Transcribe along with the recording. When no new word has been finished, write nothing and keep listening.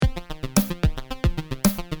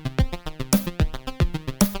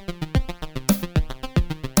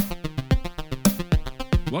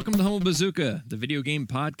Welcome to Humble Bazooka, the video game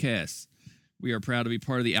podcast. We are proud to be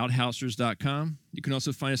part of the Outhousers.com. You can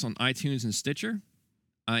also find us on iTunes and Stitcher.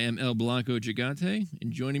 I am El Blanco Gigante,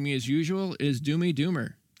 and joining me as usual is Doomy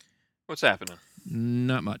Doomer. What's happening?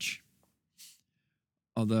 Not much.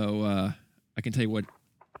 Although, I can tell you what,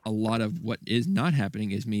 a lot of what is not happening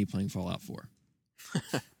is me playing Fallout 4.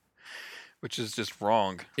 Which is just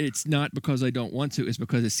wrong. It's not because I don't want to, it's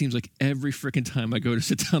because it seems like every freaking time I go to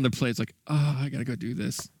sit down to play, it's like, oh, I gotta go do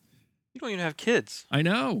this. You don't even have kids. I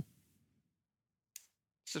know.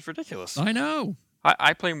 This is ridiculous. I know.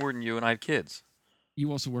 I play more than you, and I have kids.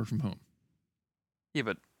 You also work from home. Yeah,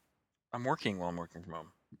 but I'm working while I'm working from home.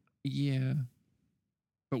 Yeah.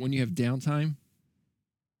 But when you have downtime...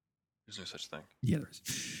 There's no such thing. Yeah, there is.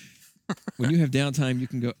 When you have downtime, you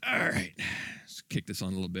can go, all right, let's kick this on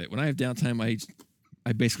a little bit. When I have downtime,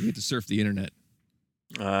 I basically get to surf the internet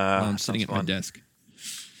while I'm sitting at my desk.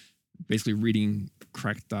 Basically reading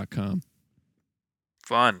cracked.com.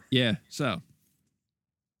 Fun. Yeah, so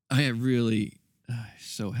I really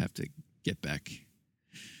so have to get back.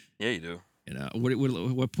 Yeah, you do. You know,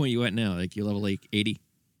 what point are you at now? Like you're level 80?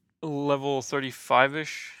 Level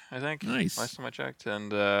 35-ish, I think. Nice. Last time I checked.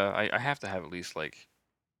 And I have to have at least like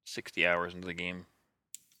 60 hours into the game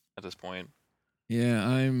at this point. Yeah,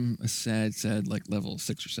 I'm a sad like level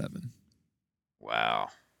 6 or 7. Wow.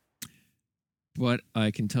 But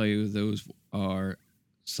I can tell you those are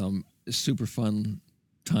some super fun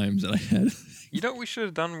times that I had. You know what we should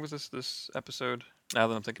have done with this episode, now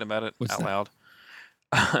that I'm thinking about it What's out that?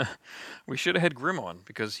 loud? We should have had Grim on,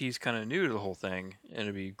 because he's kind of new to the whole thing, and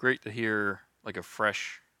it'd be great to hear like a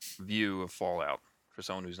fresh view of Fallout for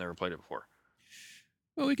someone who's never played it before.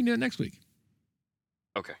 Well, we can do it next week.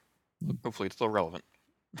 Okay. Hopefully it's still relevant.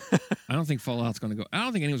 I don't think Fallout's going to go... I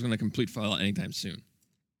don't think anyone's going to complete Fallout anytime soon.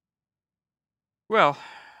 Well,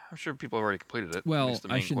 I'm sure people have already completed it. At Well, least the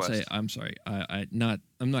I main shouldn't say... quest. I'm sorry. I'm not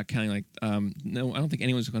counting like... no, I don't think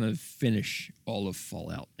anyone's going to finish all of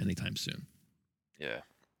Fallout anytime soon. Yeah.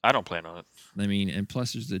 I don't plan on it. I mean, and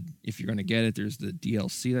plus there's the... If you're going to get it, there's the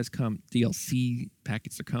DLC that's come... DLC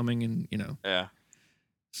packets are coming and, you know... Yeah.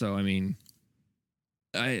 So, I mean...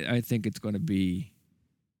 I think it's going to be...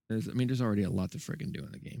 There's already a lot to friggin' do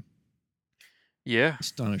in the game. Yeah.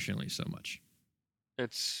 Astonishingly so much.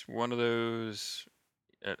 It's one of those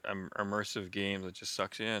immersive games that just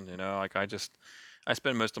sucks you in, you know? Like, I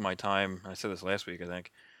spend most of my time... I said this last week, I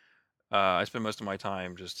think. I spend most of my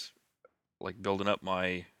time just, like, building up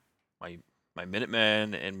my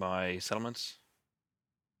Minutemen and my settlements.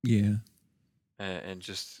 Yeah. And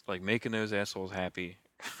just, like, making those assholes happy.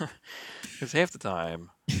 Because half the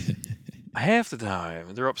time,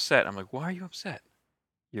 they're upset. I'm like, why are you upset?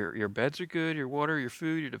 Your beds are good, your water, your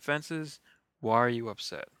food, your defenses. Why are you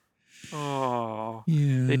upset? Oh,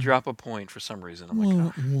 Yeah. they drop a point for some reason. I'm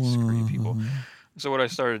like, oh, screw you people. So what I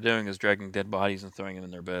started doing is dragging dead bodies and throwing them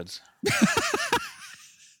in their beds.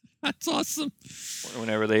 That's awesome.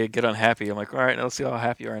 Whenever they get unhappy, I'm like, all right, now let's see how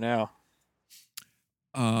happy you are now.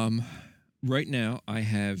 Right now, I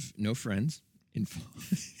have no friends in Fallout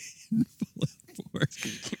 4.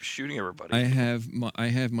 You keep shooting everybody. I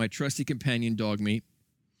have my trusty companion Dogmeat,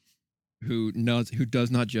 who does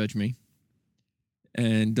not judge me,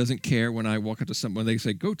 and doesn't care when I walk up to someone. They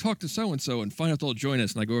say, "Go talk to so and so and find out they'll join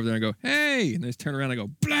us." And I go over there and go, "Hey!" And they just turn around and I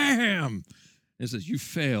go, "Blam!" And it says, "You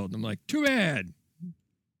failed." And I'm like, "Too bad.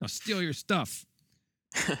 I'll steal your stuff."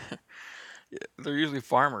 Yeah, they're usually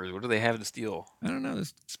farmers. What do they have to steal? I don't know.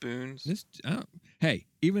 Spoons? Hey,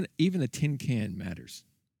 even a tin can matters.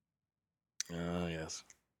 Yes.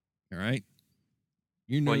 All right?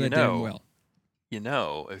 You know Well, that damn well. You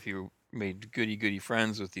know, if you made goody-goody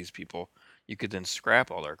friends with these people, you could then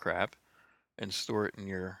scrap all their crap and store it in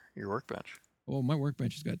your workbench. Well, my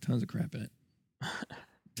workbench has got tons of crap in it.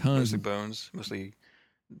 Tons Mostly of bones, mostly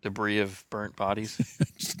debris of burnt bodies.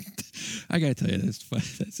 I gotta tell you this.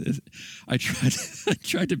 I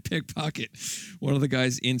tried to pickpocket one of the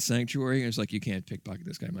guys in Sanctuary, and it's like, you can't pickpocket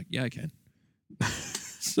this guy. I'm like, yeah, I can.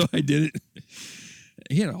 So I did it.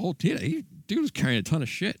 He had a whole dude was carrying a ton of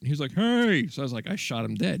shit, and he was like, hey. So I was like, I shot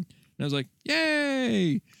him dead, and I was like,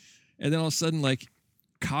 yay. And then all of a sudden, like,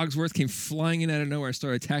 Cogsworth came flying in out of nowhere and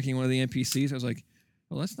started attacking one of the NPCs. I was like,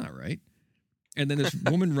 well, that's not right. And then this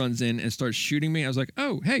woman runs in and starts shooting me. I was like,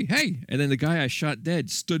 oh, hey. And then the guy I shot dead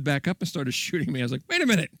stood back up and started shooting me. I was like, wait a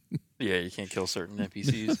minute. Yeah, you can't kill certain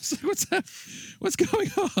NPCs. Like, what's that? What's going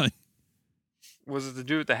on? Was it to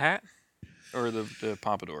do with the hat or the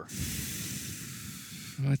pompadour?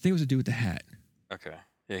 I think it was to do with the hat. Okay.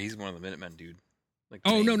 Yeah, he's one of the Minutemen, dude. Like,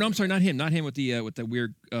 oh no, I'm sorry, not him. Not him with the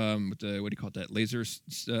weird with the, what do you call it, that laser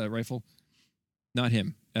rifle. Not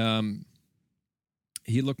him.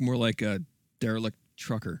 He looked more like a derelict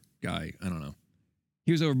trucker guy. I don't know.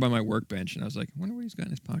 He was over by my workbench, and I was like, I wonder what he's got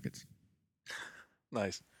in his pockets.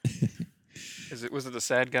 Nice. Was it the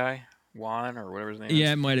sad guy, Juan or whatever his name Yeah,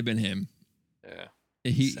 is? it might have been him. Yeah.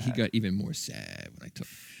 He Sad. got even more sad when I took.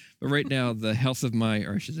 But right now, the health of my,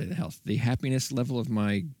 or I should say, the happiness level of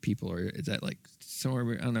my people is at like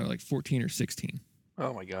somewhere, I don't know, like 14 or 16.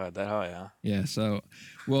 Oh my God, that high, huh? Yeah. So,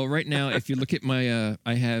 well, right now, if you look at my,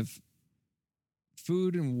 I have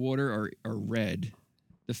food and water are red.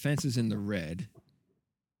 Defense is in the red.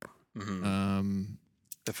 Mm-hmm.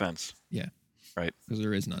 Defense. Yeah. Right. Because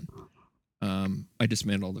there is none. I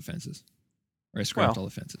dismantled all the fences, or I scrapped all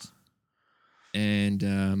the fences, and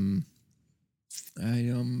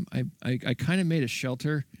I kind of made a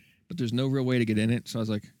shelter, but there's no real way to get in it. So I was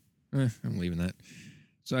like, I'm leaving that.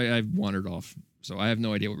 So I wandered off. So I have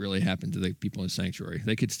no idea what really happened to the people in the sanctuary.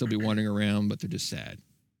 They could still be wandering around, but they're just sad.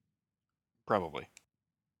 Probably.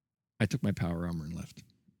 I took my power armor and left.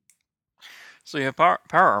 So you have power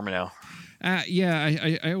armor now.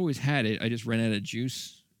 Yeah, I always had it. I just ran out of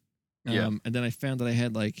juice. And then I found that I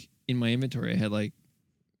had like in my inventory, I had like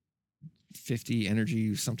 50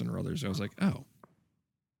 energy something or other. So I was like, oh.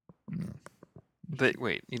 No.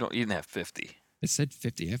 Wait, you didn't have 50. It said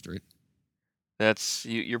 50 after it. That's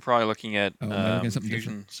you're probably looking at fusion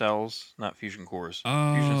different? Cells, not fusion cores.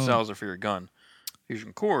 Oh. Fusion cells are for your gun.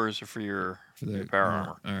 Fusion cores are for your power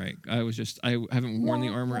armor. All right. I haven't worn the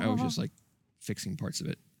armor. I was just like fixing parts of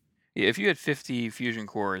it. Yeah, if you had 50 fusion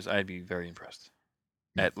cores, I'd be very impressed.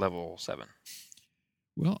 At level 7.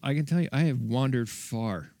 Well, I can tell you, I have wandered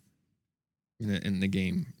far in the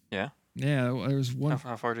game. Yeah? Yeah, there was one.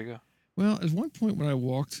 How far did you go? Well, at one point when I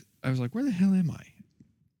walked, I was like, where the hell am I?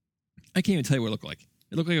 I can't even tell you what it looked like.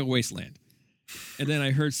 It looked like a wasteland. And then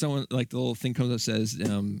I heard someone, like the little thing comes up that says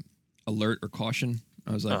alert or caution.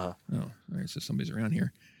 I was like, oh, all right, so somebody's around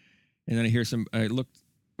here. And then I looked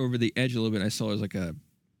over the edge a little bit. And I saw it was like a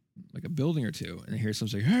building or two. And I hear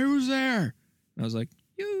someone say, hey, who's there? And I was like,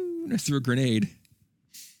 you. And I threw a grenade.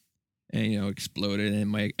 And, exploded.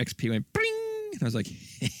 And my XP went, bing. And I was like,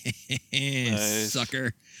 nice.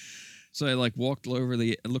 Sucker. So I looked over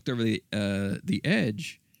the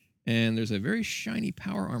edge. And there's a very shiny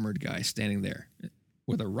power armored guy standing there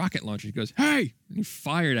with a rocket launcher. He goes, hey! And he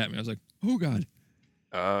fired at me. I was like, oh, God.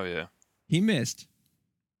 Oh, yeah. He missed.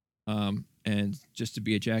 And just to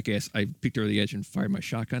be a jackass, I peeked over the edge and fired my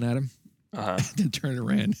shotgun at him. Then turned and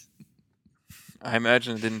ran. I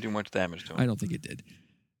imagine it didn't do much damage to him. I don't think it did.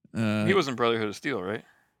 He wasn't Brotherhood of Steel, right?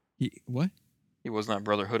 What? He was not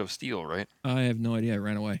Brotherhood of Steel, right? I have no idea. I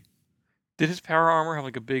ran away. Did his power armor have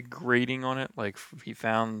like a big grating on it? Like he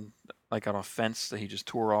found like on a fence that he just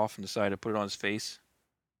tore off and decided to put it on his face?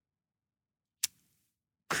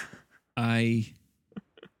 I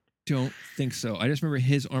don't think so. I just remember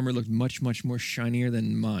his armor looked much, much more shinier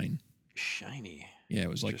than mine. Shiny. Yeah, it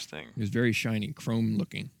was interesting. It was very shiny, chrome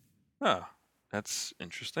looking. Oh, that's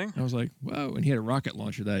interesting. I was like, whoa. And he had a rocket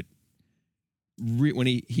launcher that when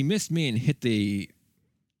he missed me and hit the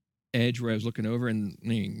edge where I was looking over, and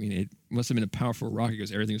it must have been a powerful rocket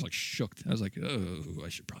because everything was like shook. I was like, oh, I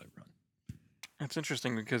should probably run. That's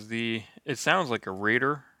interesting because it sounds like a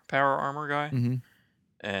Raider power armor guy,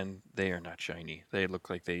 and they are not shiny. They look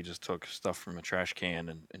like they just took stuff from a trash can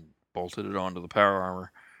and bolted it onto the power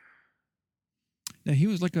armor. Now he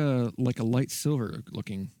was like a light silver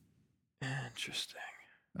looking. Interesting.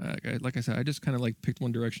 Like I said, I just kind of picked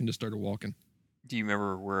one direction to start walking. Do you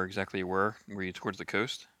remember where exactly you were? Were you towards the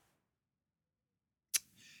coast?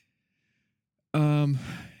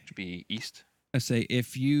 Should be east. I say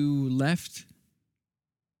if you left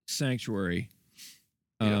Sanctuary,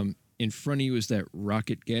 in front of you is that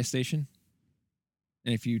Rocket gas station,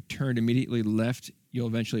 and if you turned immediately left, you'll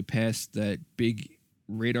eventually pass that big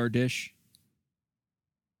radar dish.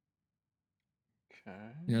 Okay.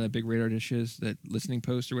 You know that big radar dish is that listening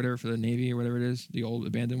post or whatever for the Navy or whatever it is, the old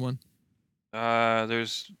abandoned one.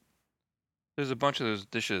 There's a bunch of those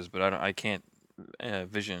dishes, but I can't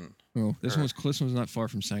vision. Oh, this one's not far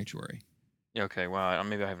from Sanctuary. Yeah, okay, wow,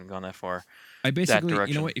 maybe I haven't gone that far. I basically,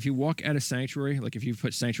 you know what? If you walk out of Sanctuary, like if you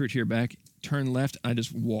put Sanctuary to your back, turn left. I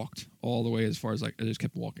just walked all the way as far as I just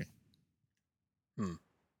kept walking.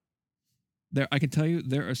 There, I can tell you,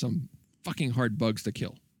 there are some fucking hard bugs to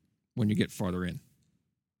kill when you get farther in.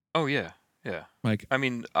 Oh yeah. I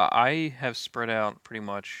mean, I have spread out pretty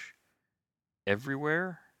much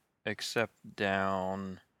everywhere except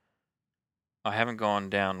down. I haven't gone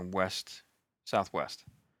down southwest.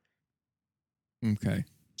 Okay.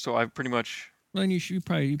 So I've pretty much. Well, then you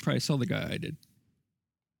probably saw the guy I did.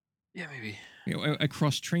 Yeah, maybe. I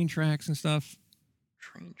crossed train tracks and stuff.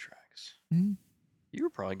 Train tracks. Mm-hmm. You were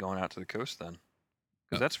probably going out to the coast then,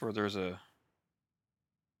 because Uh, that's where there's a.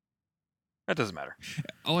 That doesn't matter.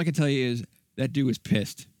 all I can tell you is that dude was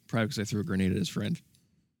pissed, probably because I threw a grenade at his friend.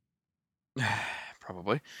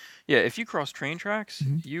 Probably. Yeah, if you cross train tracks,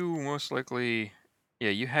 Mhm. you most likely. Yeah,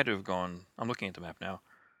 you had to have gone. I'm looking at the map now.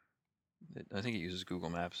 I think it uses Google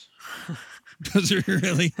Maps. Does it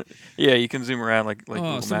really? Yeah, you can zoom around like Oh,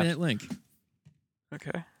 Google send me Maps. that link.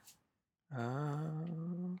 Okay. I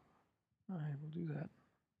will do that.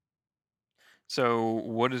 So,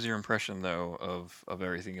 what is your impression though of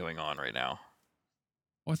everything going on right now?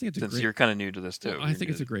 Well, I think it's a Since great. you're kind of new to this Well, too. I You're think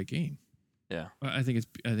new it's a to, great game. yeah. I think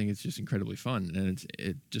it's just incredibly fun, and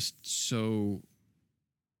it just so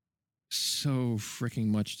freaking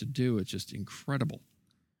much to do. It's just incredible.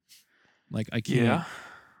 Like I can't, Yeah.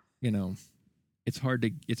 you know, it's hard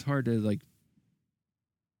to like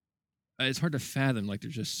it's hard to fathom like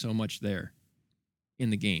there's just so much there in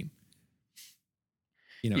the game.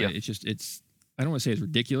 You know, Yeah. it's just I don't want to say it's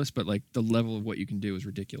ridiculous, but like the level of what you can do is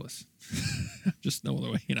ridiculous. Just no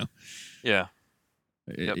other way, you know. Yeah.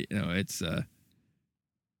 Yep. You know, it's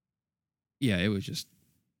yeah, it was just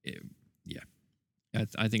yeah.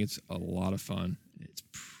 I think it's a lot of fun. It's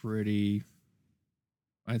pretty.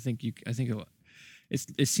 I think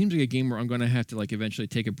it seems like a game where I'm going to have to like eventually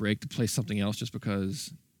take a break to play something else, just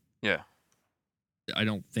because Yeah. I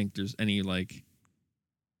don't think there's any like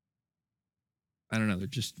I don't know. There's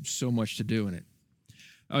just so much to do in it.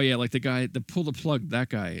 Oh yeah, like the pull the plug, that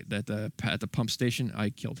guy that at the pump station, I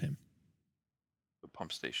killed him. The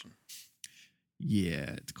pump station.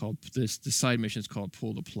 Yeah, it's called this. The side mission is called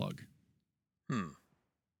pull the plug. I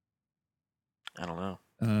don't know.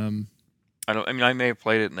 Um, I mean, I may have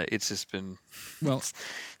played it, and it's just been well,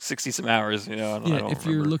 60 some hours. You know, I yeah. don't If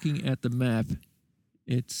you're remember. looking at the map,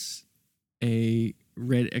 it's a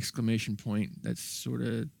red exclamation point that's sort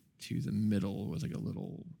of to the middle with like a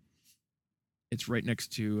little. It's right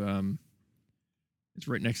next to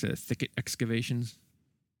thicket excavations.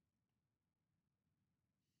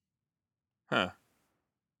 Huh.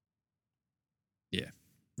 Yeah,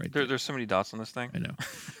 right there. There's so many dots on this thing. I know.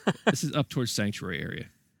 This is up towards sanctuary area.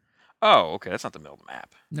 Oh, okay. That's not the middle of the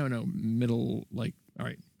map. No, middle. Like, all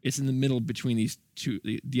right, it's in the middle between these two.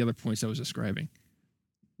 The other points I was describing,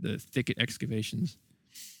 the thicket excavations,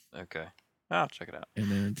 Okay. I'll check it out.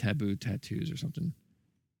 and then taboo tattoos or something.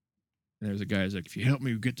 And there's a guy who's like, if you help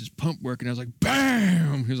me get this pump working, I was like,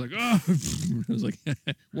 bam! He was like, oh, I was like,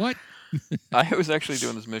 what? I was actually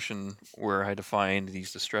doing this mission where I had to find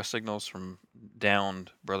these distress signals from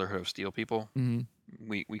downed Brotherhood of Steel people. Mm-hmm.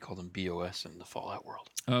 We call them BOS in the Fallout world.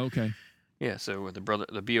 Oh, okay. Yeah, so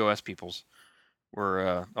the BOS peoples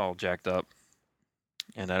were all jacked up,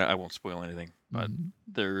 and I won't spoil anything, but Mhm.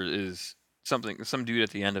 there is some dude at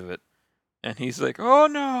the end of it, and he's like, "Oh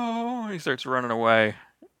no!" And he starts running away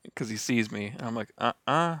because he sees me, and I'm like,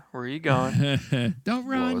 where are you going?" Don't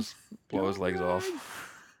run. Blow his Don't legs run. off.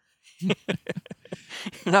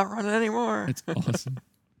 You're not running anymore. It's awesome.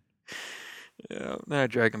 Yeah. Then I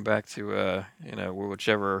drag him back to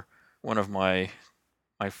whichever one of my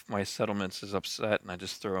settlements is upset, and I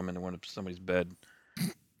just throw him into somebody's bed,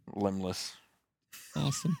 limbless.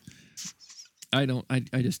 Awesome. I don't. I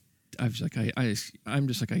just. I was like. I'm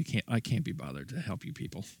just like I can't be bothered to help you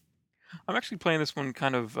people. I'm actually playing this one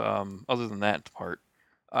kind of other than that part.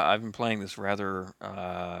 I've been playing this rather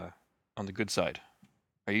on the good side.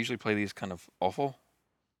 I usually play these kind of awful.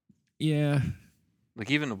 Yeah. Like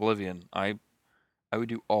even Oblivion, I would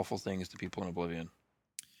do awful things to people in Oblivion.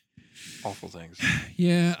 Awful things.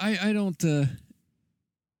 Yeah. I don't.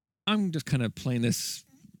 I'm just kind of playing this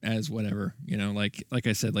as whatever, you know. Like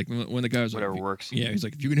I said, like when the guy was Whatever like, works. yeah, he's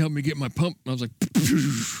like, if you can help me get my pump, I was like,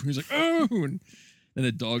 he's like, oh, and then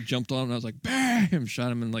the dog jumped on him, and I was like, bam,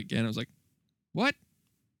 shot him, and like, and I was like, what?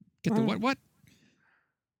 Get the what?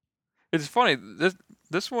 It's funny.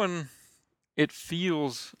 This one, it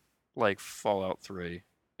feels like Fallout 3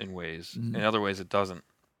 in ways. Mhm. In other ways, it doesn't.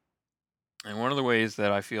 And one of the ways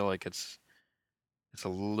that I feel like it's a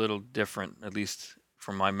little different, at least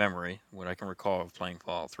from my memory, what I can recall of playing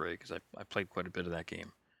Fallout 3, because I played quite a bit of that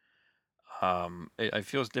game. It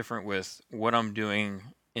feels different with what I'm doing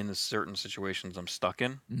in the certain situations I'm stuck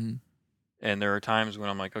in. Mm-hmm. And there are times when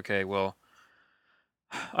I'm like, okay, well,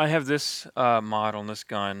 I have this mod on this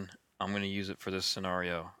gun. I'm going to use it for this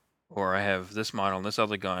scenario. Or I have this mod on this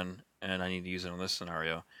other gun, and I need to use it on this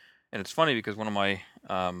scenario. And it's funny because one of my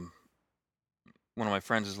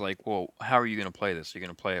friends is like, well, how are you going to play this? Are you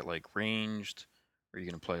going to play it like ranged? Or are you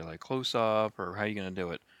going to play it like close up? Or how are you going to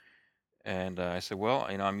do it? And I said, well,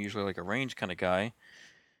 I'm usually like a range kind of guy.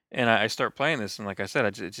 And I start playing this, and like I said,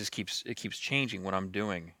 it just keeps changing what I'm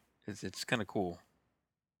doing. It's kind of cool.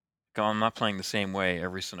 I'm not playing the same way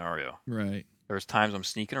every scenario. Right. There's times I'm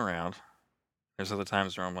sneaking around. There's other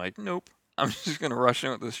times where I'm like, nope, I'm just gonna rush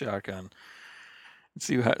in with the shotgun and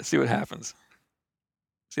see what happens.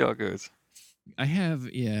 See how it goes.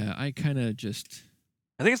 I kind of just,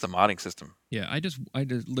 I think it's the modding system. yeah, I just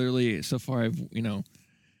literally, so far I've, and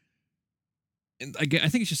I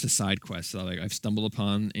think it's just a side quest that like I've stumbled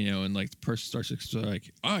upon, and like the person starts to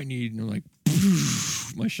like, I need, and I'm like,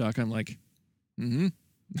 my shotgun, I'm like, mm-hmm.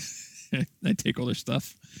 I take all their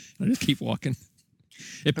stuff and I just keep walking.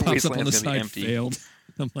 It The pops up on the wasteland's gonna be side, empty. failed.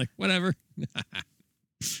 I'm like, whatever.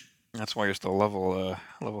 That's why you're still level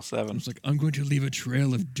I 7. was like, I'm going to leave a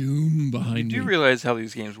trail of doom You behind do me. realize how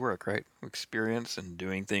these games work, right? Experience and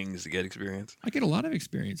doing things to get experience. I get a lot of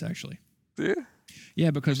experience actually. Yeah.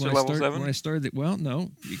 Yeah, because You're when still level 7? I started, well,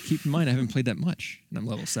 no, keep in mind I haven't played that much, and I'm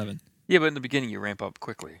level 7. Yeah, but in the beginning you ramp up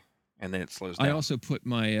quickly, and then it slows down. I also put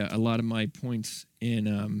my a lot of my points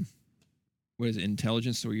in what is it,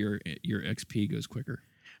 intelligence, so your XP goes quicker.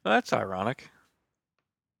 Well, that's ironic.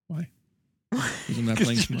 Why? Because I'm not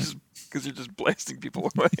playing smart. Because you're just blasting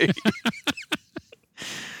people away.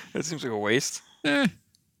 That seems like a waste. You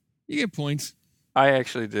get points. I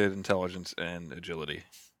actually did intelligence and agility.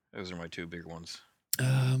 Those are my 2 big ones.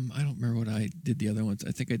 I don't remember what I did the other ones.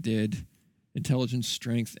 I think I did intelligence,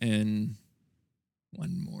 strength, and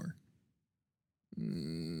one more. I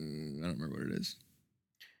don't remember what it is.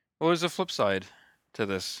 Well, there's a flip side to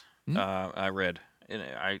this. I read, and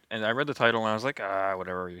I read the title and I was like,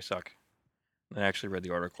 whatever, you suck. And I actually read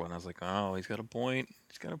the article and I was like, oh, he's got a point.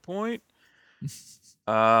 He's got a point.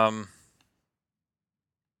 I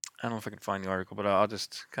don't know if I can find the article, but I'll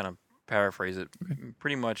just kind of paraphrase it. Okay.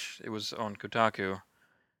 Pretty much, it was on Kotaku,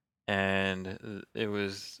 and it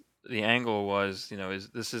was the angle was,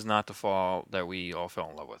 this is not the fall that we all fell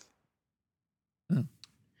in love with. Oh.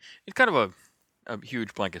 It's kind of a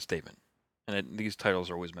huge blanket statement, and these titles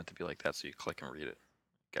are always meant to be like that, so you click and read it.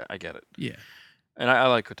 I get it. Yeah. And I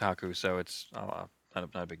like Kotaku, so it's not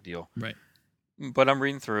a big deal. Right. But I'm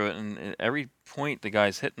reading through it, and at every point the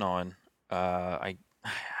guy's hitting on, I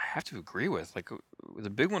have to agree with. Like the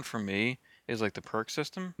big one for me is like the perk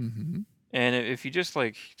system. Mm-hmm. And if you just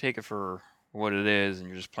like take it for what it is, and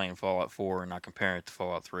you're just playing Fallout 4 and not comparing it to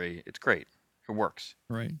Fallout 3, it's great. It works.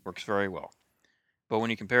 Right. Works very well. But when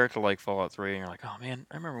you compare it to like Fallout 3, and you're like, oh man,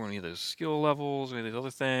 I remember when we had those skill levels, we had these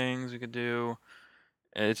other things we could do.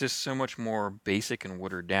 And it's just so much more basic and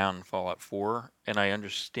watered down in Fallout 4, and I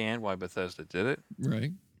understand why Bethesda did it.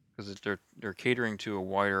 Right. Because they're catering to a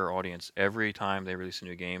wider audience every time they release a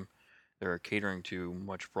new game. They're catering to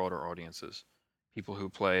much broader audiences. People who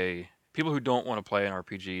don't want to play an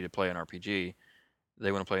RPG to play an RPG.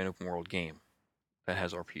 They want to play an open world game that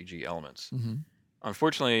has RPG elements. Mm-hmm.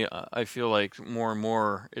 Unfortunately, I feel like more and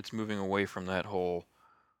more it's moving away from that whole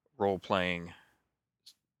role playing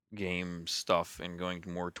game stuff and going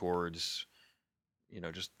more towards,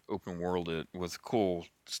 just open world it with cool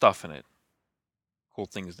stuff in it, cool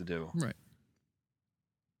things to do. Right.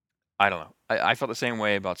 I don't know. I felt the same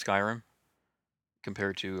way about Skyrim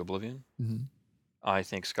compared to Oblivion. Mm-hmm. I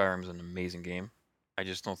think Skyrim's an amazing game. I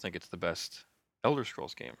just don't think it's the best Elder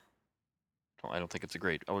Scrolls game. I don't think it's a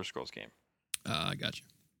great Elder Scrolls game. I got you.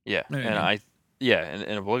 Yeah, No, and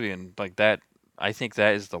and Oblivion, like that, I think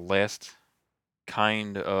that is the last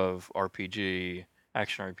kind of RPG,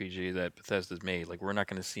 action RPG that Bethesda's made. Like, we're not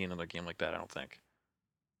going to see another game like that, I don't think,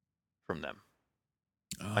 from them.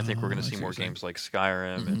 I think we're going to see more games like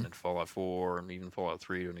Skyrim and Fallout 4 and even Fallout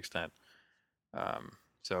 3 to an extent.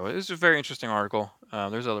 So it's a very interesting article.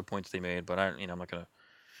 There's other points they made, but I'm not going to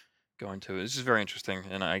go into it. It's just very interesting,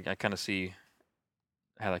 and I kind of see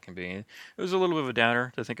how that can be. It was a little bit of a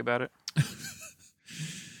downer to think about it.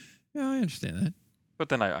 Yeah, I understand that. But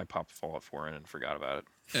then I popped Fallout 4 in and forgot about it.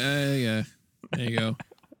 Yeah. There you go.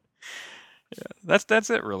 Yeah, that's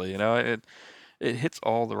it really. It hits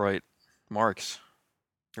all the right marks.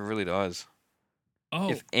 It really does. Oh,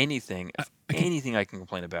 if anything, I can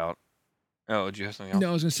complain about. Oh, did you have something else? No,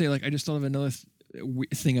 I was gonna say, like, I just thought of another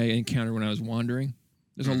thing I encountered when I was wandering.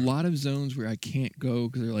 There's a lot of zones where I can't go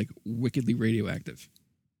because they're like wickedly radioactive.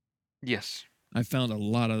 Yes. I found a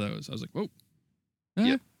lot of those. I was like, whoa.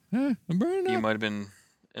 Yep. I'm burning up. You might have been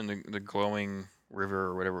in the glowing river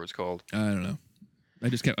or whatever it was called. I don't know. I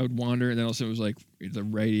would wander, and then also it was like the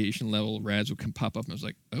radiation level rads would pop up, and I was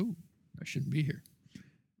like, oh, I shouldn't be here.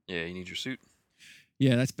 Yeah, you need your suit.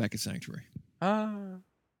 Yeah, that's back at Sanctuary. I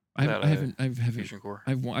haven't.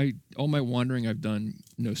 All my wandering I've done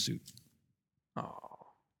no suit. Oh,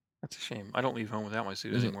 that's a shame. I don't leave home without my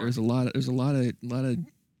suit anymore. There's a lot of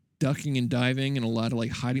ducking and diving and a lot of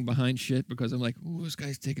like hiding behind shit because I'm like, ooh, this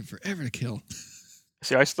guy's taking forever to kill.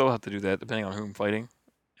 See, I still have to do that depending on who I'm fighting,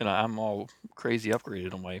 and I'm all crazy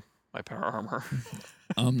upgraded on my power armor.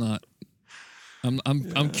 I'm not. I'm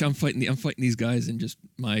fighting I'm fighting these guys in just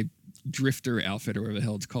my drifter outfit or whatever the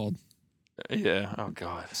hell it's called. Yeah. Oh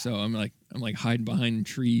God. So I'm like hiding behind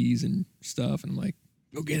trees and stuff, and I'm like,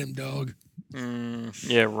 go get him, dog.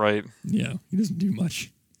 Yeah. Right. Yeah, he doesn't do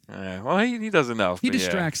much. Well, he does enough. He but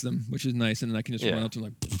distracts them, which is nice, and then I can just run Yeah. up to him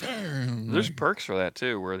like. I'm There's like, perks for that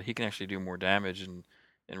too, where he can actually do more damage and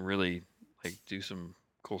really like do some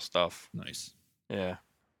cool stuff. nice. Yeah.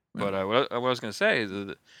 Well, But what I was gonna say is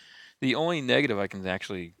the only negative I can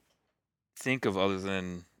actually think of, other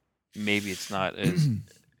than maybe it's not as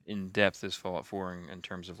in depth as Fallout 4 in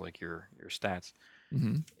terms of like your stats,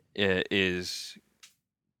 hmm is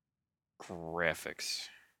graphics.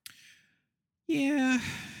 Yeah,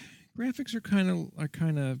 graphics are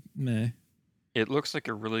kind of meh. It looks like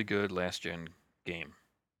a really good last gen game.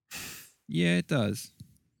 Yeah, it does.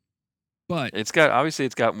 But It's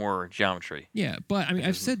got more geometry. yeah, but I mean,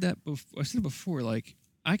 I've Because said that before. I said it before. Like,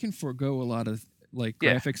 I can forego a lot of like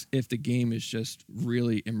yeah, graphics if the game is just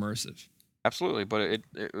really immersive. absolutely. But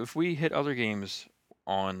if we hit other games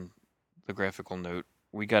on the graphical note,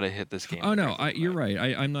 we got to hit this game on Oh the no, graphical you're note.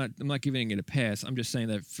 right. I'm not giving it a pass. I'm just saying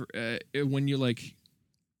that for when you like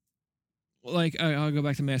I'll go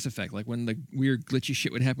back to Mass Effect. Like when the weird glitchy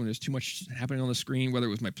shit would happen, when there's too much happening on the screen, whether it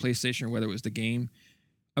was my PlayStation or whether it was the game.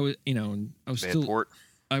 I was, and I was Bad still, port.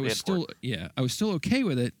 I was Bad port. still, yeah, I was still okay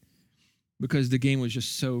with it because the game was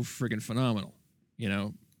just so friggin' phenomenal, you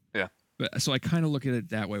know. Yeah. But so I kind of look at it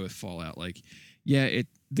that way with Fallout. Like, yeah,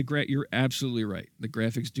 you're absolutely right. The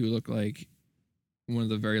graphics do look like one of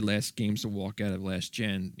the very last games to walk out of last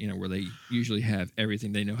gen, where they usually have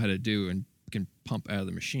everything they know how to do and can pump out of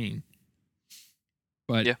the machine.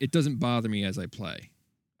 But Yeah. it doesn't bother me as I play.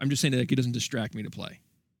 I'm just saying that it doesn't distract me to play.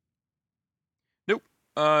 Nope.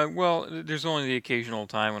 Well, there's only the occasional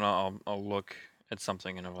time when I'll look at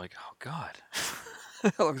something and I'm like, oh God,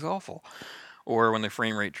 that looks awful. Or when the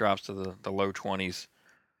frame rate drops to the low 20s,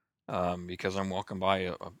 because I'm walking by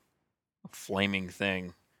a flaming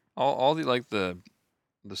thing. All the like the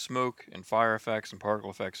smoke and fire effects and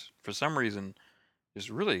particle effects for some reason just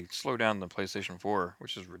really slow down the PlayStation 4,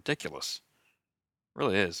 which is ridiculous.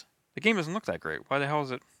 Really is. The game doesn't look that great. Why the hell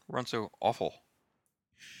does it run so awful?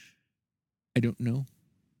 I don't know.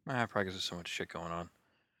 Probably because there's so much shit going on.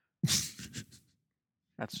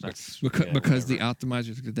 That's because the whatever.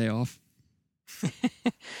 optimizer took the day off.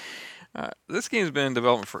 This game's been in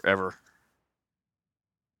development forever.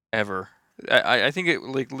 Ever. I think it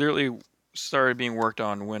like literally started being worked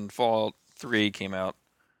on when Fallout 3 came out.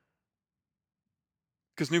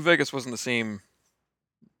 Because New Vegas wasn't the same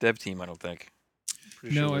dev team, I don't think.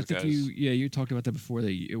 Pretty sure No, I those think guys. you talked about that before.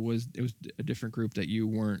 That it was a different group that you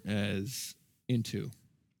weren't as into.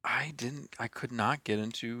 I could not get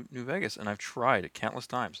into New Vegas, and I've tried it countless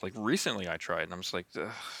times. Like recently, I tried, and I'm just like,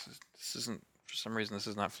 this isn't. For some reason, this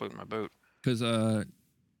is not floating my boat. Because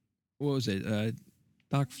what was it?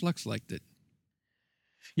 Doc Flex liked it.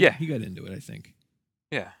 Yeah, he got into it. I think.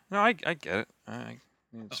 yeah. No, I get it.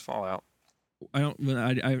 It's Fallout. I don't.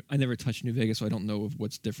 I never touched New Vegas, so I don't know of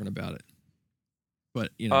what's different about it.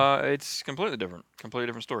 But It's completely different. Completely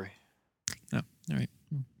different story. Oh, all right.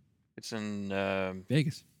 It's in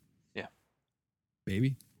Vegas. Yeah.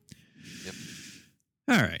 Baby. Yep.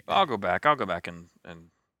 All right. I'll go back and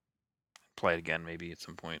play it again maybe at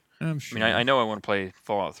some point. I'm sure. I mean, I know I want to play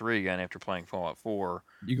Fallout 3 again after playing Fallout 4.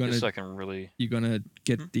 Just so I can really. You're gonna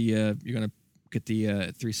get the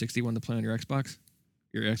 360 one to play on your Xbox,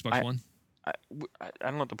 your Xbox One. I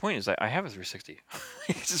don't know what the point is. I have a 360.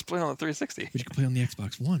 You can just play on the 360. But you can play on the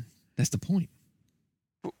Xbox One. That's the point.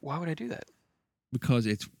 But why would I do that? Because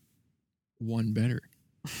it's one better.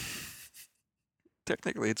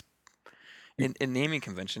 Technically, it's in naming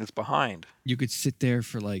convention. It's behind. You could sit there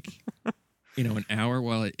for like, an hour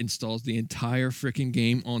while it installs the entire freaking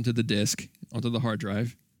game onto the disc, onto the hard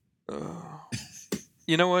drive.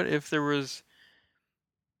 You know what? If there was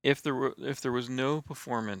no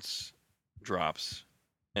performance drops,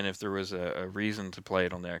 and if there was a reason to play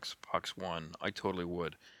it on the Xbox One, I totally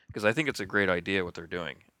would, because I think it's a great idea what they're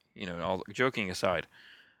doing. All joking aside,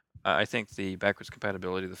 I think the backwards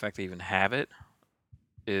compatibility, the fact they even have it,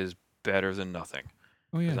 is better than nothing.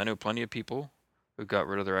 Oh yeah. Because I know plenty of people who got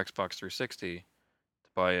rid of their Xbox 360 to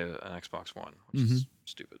buy an Xbox One, which is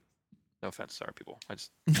stupid. No offense, sorry people. I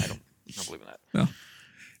don't believe in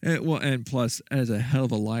that. Well, and plus, as a hell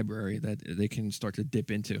of a library that they can start to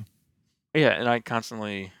dip into. Yeah, and I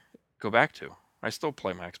constantly go back to. I still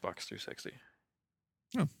play my Xbox 360.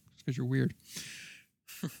 Oh, it's because you're weird.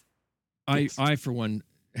 I for one,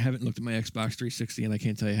 haven't looked at my Xbox 360 and I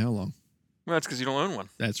can't tell you how long. Well, that's because you don't own one.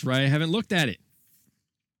 That's right. I haven't looked at it.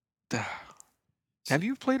 Have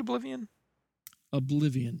you played Oblivion?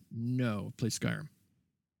 Oblivion. No. Play Skyrim.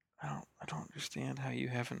 I don't understand how you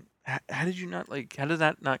haven't. How did you not like? How did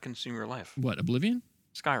that not consume your life? What? Oblivion?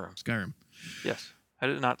 Skyrim. Skyrim. Yes. How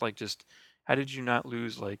did it not like just? How did you not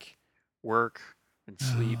lose like work and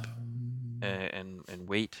sleep and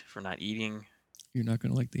wait for not eating? You're not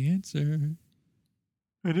going to like the answer.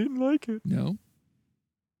 I didn't like it. No.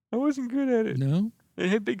 I wasn't good at it. No. It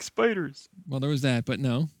had big spiders. Well, there was that, but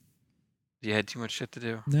no. You had too much shit to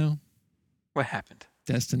do. No. What happened?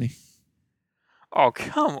 Destiny. Oh,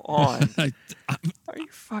 come on. I, Are you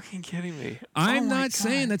fucking kidding me? I'm Oh my not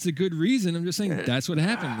saying God. that's a good reason. I'm just saying that's what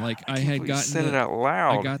happened. Like I had gotten said it out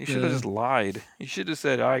loud. got You should have the- just lied. You should have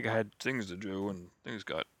said I had things to do and things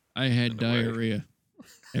got. I had in the way. diarrhea.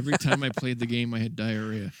 Every time I played the game, I had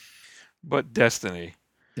diarrhea. But Destiny.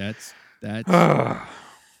 That's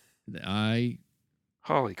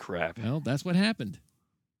Holy crap. well, that's what happened.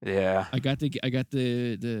 Yeah. I got the I don't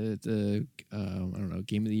know,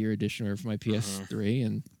 Game of the Year edition for my PS3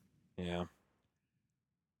 and Yeah.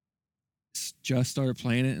 just started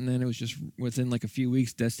playing it, and then it was just within like a few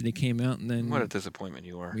weeks, Destiny came out, and then What a disappointment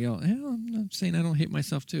you are. we all. Hell, I'm not saying I don't hate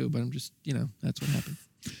myself too, but I'm just that's what happened.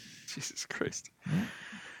 Jesus Christ.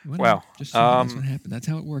 Whatever. Wow. Just saying that's what happened. That's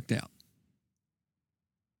how it worked out.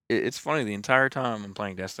 It's funny, the entire time I'm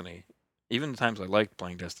playing Destiny, even the times I liked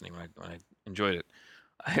playing Destiny when I enjoyed it,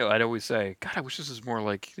 I'd always say, God, I wish this was more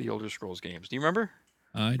like the Elder Scrolls games. Do you remember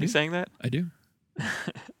I me do. saying that? I do.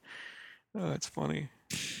 Oh, it's funny.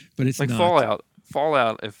 But it's Like not Fallout.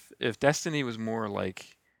 Fallout, if Destiny was more like,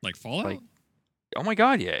 like Fallout. like, oh my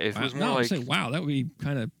God, yeah. If it was more no, I'm like saying, wow, that would be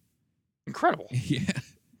kind of incredible. yeah.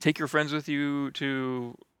 Take your friends with you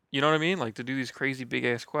to, you know what I mean? Like to do these crazy big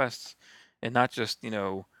ass quests and not just,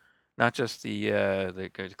 not just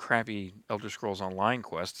the crappy Elder Scrolls Online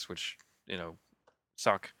quests, which,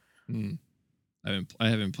 suck. Mm. I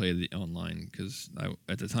haven't played the online because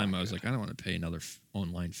at the time I was like, I don't want to pay another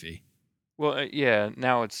online fee. Well, yeah,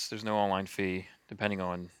 now there's no online fee depending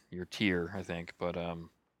on your tier, I think, but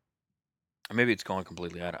maybe it's gone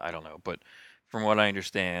completely. I don't know, but from what I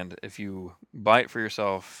understand, if you buy it for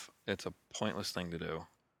yourself, it's a pointless thing to do.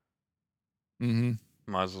 Mm-hmm.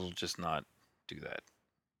 Might as well just not do that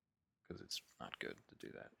because it's not good to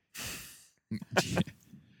do that.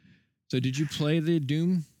 So did you play the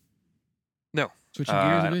Doom? No. Switching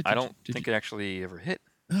gears a bit. I don't think it actually ever hit.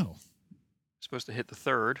 Oh, It's supposed to hit the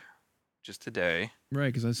 3rd, just today.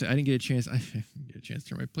 right. Because I didn't get a chance. I didn't get a chance to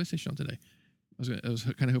turn my PlayStation on today. I was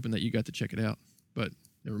kind of hoping that you got to check it out, but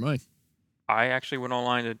never mind. I actually went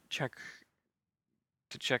online to check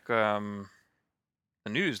the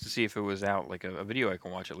news to see if it was out, like a video I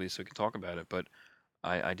can watch at least so we can talk about it, but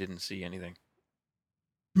I didn't see anything.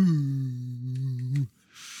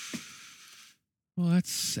 Well,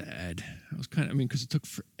 that's sad. I was because it took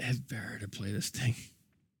forever to play this thing.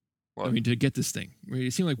 Well, to get this thing.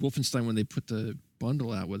 It seemed like Wolfenstein when they put the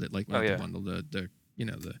bundle out with it, like not yeah. the bundle, the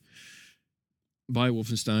buy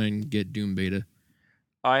Wolfenstein, get Doom beta.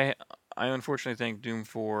 I unfortunately think Doom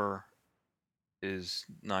 4 is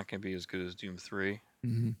not going to be as good as Doom 3.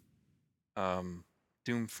 Mm-hmm.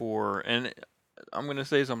 Doom 4, and I'm going to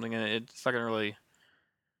say something, and it's not going to really,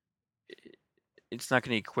 it's not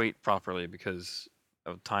going to equate properly because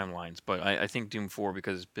of timelines, but I think Doom 4,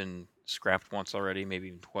 because it's been scrapped once already, maybe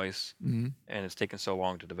even twice, Mm-hmm. and it's taken so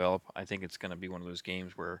long to develop, I think it's going to be one of those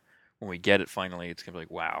games where when we get it finally, it's going to be like,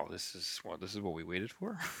 wow, this is what we waited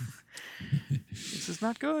for? This is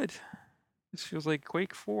not good. This feels like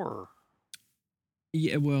Quake 4.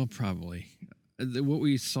 Yeah, well, probably. What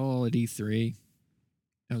we saw at E3,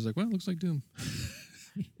 I was like, well, it looks like Doom.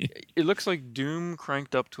 It looks like Doom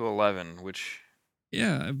cranked up to 11, which...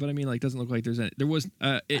 Yeah, but doesn't look like there's any... There was...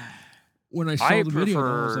 when I saw the video,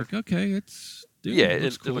 I was like, okay, it's Doom. Yeah, it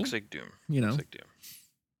it looks like Doom. You know? Looks like Doom.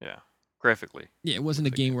 Yeah. Graphically. Yeah, it wasn't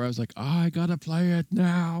a like game where I was like, oh, I gotta play it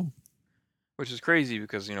now. Which is crazy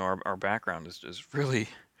because, our background is really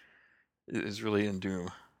in Doom.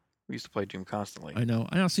 We used to play Doom constantly. I know.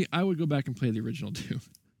 I would go back and play the original Doom.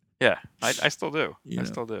 Yeah, I still do. You know.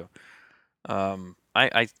 Still do.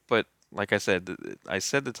 But like I said, I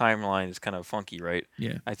said the timeline is kind of funky, right?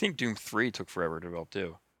 Yeah. I think Doom 3 took forever to develop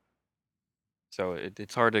too. So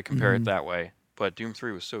it's hard to compare it that way. But Doom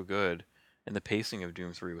 3 was so good, and the pacing of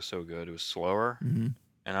Doom 3 was so good. It was slower, and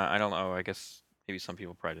I don't know. I guess maybe some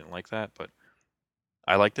people probably didn't like that, but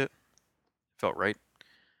I liked it. It felt right.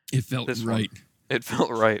 It felt right. It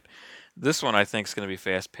felt right. This one I think is going to be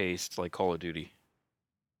fast paced, like Call of Duty.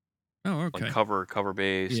 Oh, okay. Like cover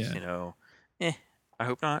based. Yeah. I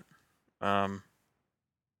hope not. Um,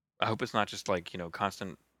 I hope it's not just like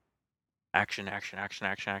constant action, action, action,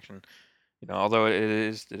 action, action. Although it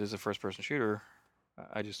is a first-person shooter,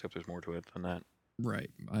 I just hope there's more to it than that. Right.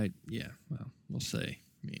 Yeah. Well, we'll see.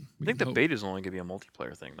 I mean, I we think can the hope. beta is only gonna be a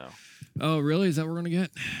multiplayer thing though. Oh, really? Is that what we're gonna get?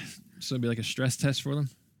 So it'll be like a stress test for them?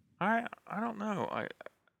 I don't know. I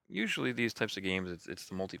usually these types of games it's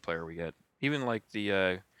the multiplayer we get. Even like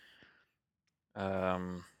the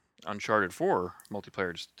Uncharted 4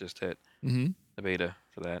 multiplayer just hit. Mm-hmm. The beta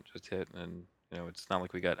for that just hit, and it's not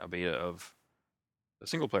like we got a beta of the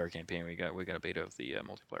single player campaign. We got a beta of the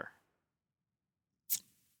multiplayer.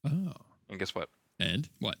 Oh. And guess what? And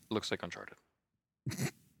what? Looks like Uncharted.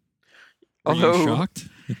 Are you Although shocked?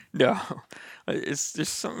 no, it's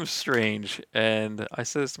just something strange. And I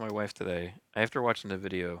said this to my wife today after watching the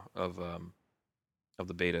video of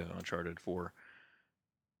the beta of Uncharted 4.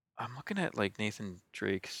 I'm looking at like Nathan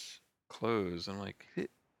Drake's clothes. I'm like,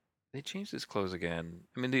 they changed his clothes again.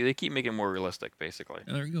 I mean, they keep making it more realistic, basically.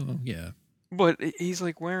 There you go. Yeah. But he's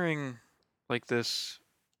like wearing like this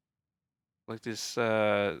like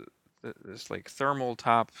thermal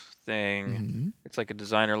top thing. Mm-hmm. It's like a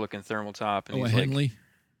designer looking thermal top, and Oh, a he's like, Henley.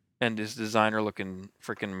 and this designer looking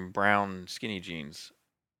freaking brown skinny jeans.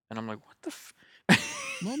 And I'm like, what the?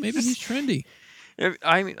 Well, maybe he's trendy.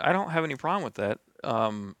 I mean, I don't have any problem with that,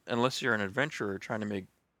 unless you're an adventurer trying to make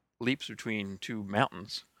leaps between two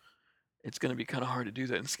mountains. It's going to be kind of hard to do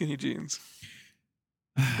that in skinny jeans.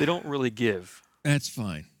 They don't really give. That's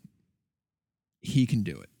fine. He can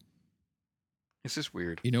do it. It's just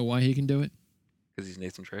weird You know why he can do it? because he's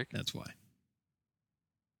Nathan Drake. That's why.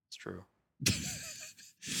 It's true.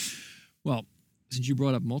 Well, since you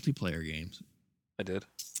brought up multiplayer games, I did.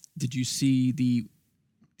 did you see the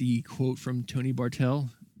quote from Tony Bartel,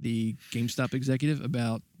 the GameStop executive,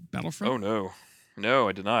 about Battlefront? Oh no,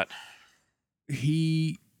 I did not.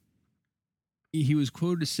 He was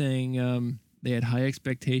quoted as saying they had high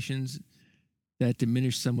expectations that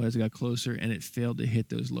diminished somewhat as it got closer, and it failed to hit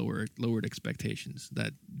those lowered expectations.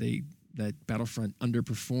 That Battlefront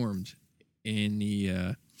underperformed in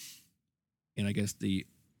the in I guess the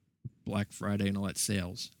Black Friday and all that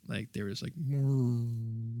sales. Like there was like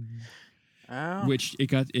Oh. which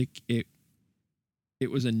it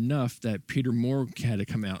was enough that Peter Moore had to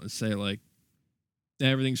come out and say like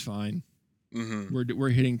everything's fine. Mm-hmm. We're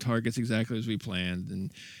hitting targets exactly as we planned,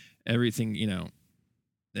 and everything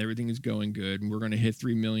everything is going good, and we're going to hit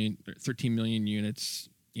 13 million units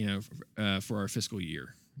for our fiscal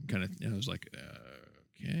year. Kind of, I was like,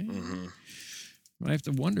 okay. Mm-hmm. I have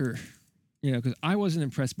to wonder, because I wasn't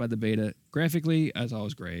impressed by the beta graphically. As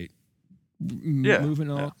always, great. Moving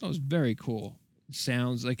all, that was very cool.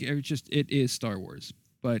 Sounds like it is Star Wars,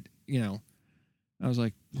 but I was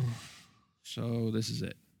like, so this is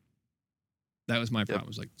it. That was my problem. I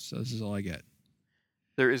was like, so this is all I get.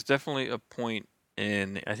 There is definitely a point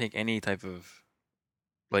in I think any type of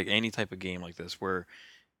game like this where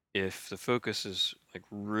if the focus is like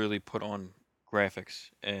really put on graphics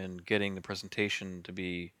and getting the presentation to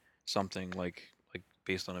be something like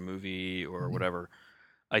based on a movie or Mhm. whatever,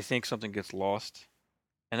 I think something gets lost.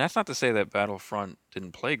 And that's not to say that Battlefront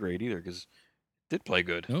didn't play great either, because it did play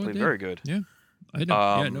good. Oh, it Played did. very good. Yeah, I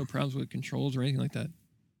don't. No problems with controls or anything like that.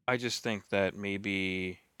 I just think that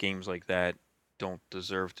maybe games like that don't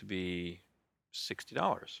deserve to be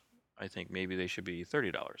 $60. I think maybe they should be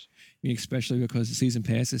 $30. I mean, especially because the season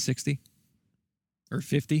pass is 60 or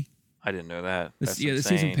 50. I didn't know that. That's The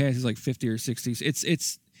season insane. pass is like 50 or 60.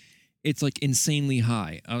 It's like insanely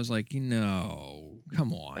high. I was like,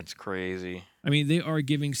 come on. That's crazy. I mean, they are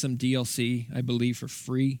giving some DLC, I believe, for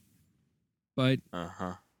free, but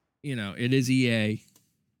it is EA.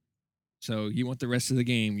 So you want the rest of the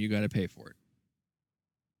game, you got to pay for it.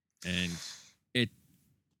 And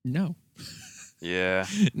no. Yeah.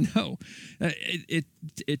 No.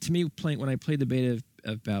 It to me, when I played the beta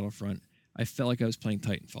of Battlefront, I felt like I was playing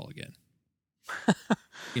Titanfall again.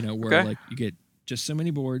 Where Okay. like you get just so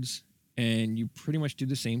many boards and you pretty much do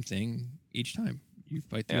the same thing each time. You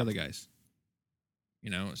fight the other guys.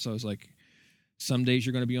 So it's like some days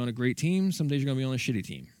you're going to be on a great team, some days you're going to be on a shitty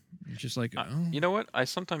team. It's just like, you know what? I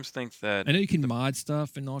sometimes think that I know you can mod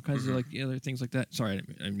stuff and all kinds of like other things like that. Sorry, I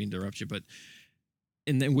didn't mean to interrupt you, but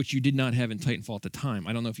and then which you did not have in Titanfall at the time.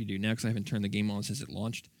 I don't know if you do now because I haven't turned the game on since it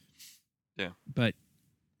launched. Yeah. But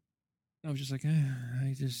I was just like,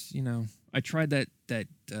 I just I tried that I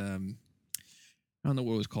don't know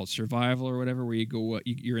what it was called, survival or whatever, where you go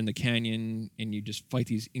you're in the canyon and you just fight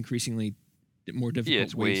these increasingly more difficult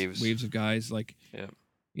it's waves of guys like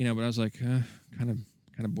but I was like kind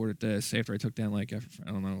of bored at this after I took down like I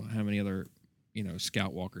don't know how many other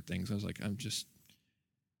scout walker things. I was like, I'm just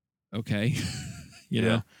okay, you Yeah.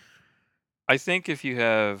 know, I think if you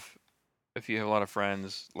have a lot of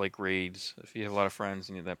friends like raids, if you have a lot of friends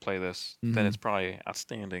that play this, then hmm it's probably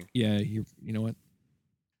outstanding. yeah, you know what?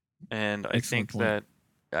 And I Excellent think point. that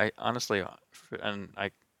I honestly, and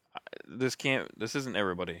this isn't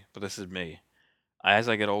everybody, but this is me. As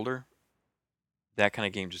I get older, that kind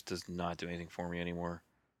of game just does not do anything for me anymore.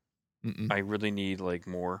 Mm-mm. I really need like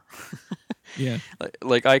more. Yeah.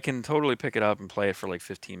 Like I can totally pick it up and play it for like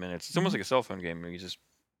 15 minutes. It's almost hmm like a cell phone game. You just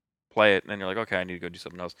play it and then you're like, okay, I need to go do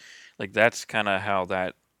something else. Like that's kind of how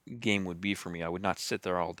that game would be for me. I would not sit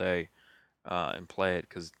there all day and play it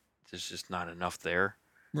because there's just not enough there.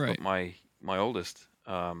 But Right. my oldest,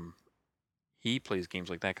 he plays games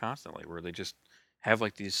like that constantly, where they just have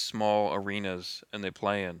like these small arenas and they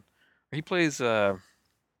play in. He plays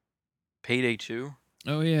Payday 2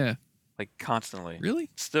 Oh yeah. like constantly, Really?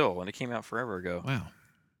 still, and it came out forever ago. Wow.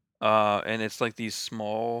 And it's like these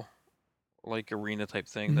small like arena type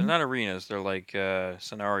thing. They're hmm not arenas, they're like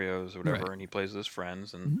scenarios or Right. whatever. And he plays with his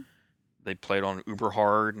friends, and hmm they play it on uber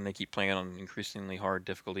hard, and they keep playing it on increasingly hard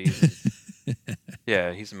difficulties. And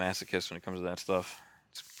yeah, he's a masochist when it comes to that stuff.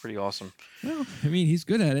 It's pretty awesome. Well, I mean, he's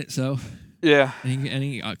good at it, so Yeah. and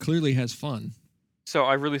he clearly has fun. So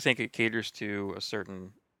I really think it caters to a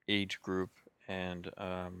certain age group, and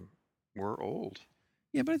we're old.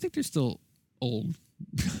 Yeah, but I think there's still old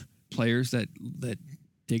players that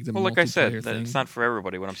dig the Well, like I multiplayer said, that it's thing. not for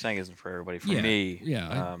everybody. What I'm saying isn't for everybody. For Yeah, me,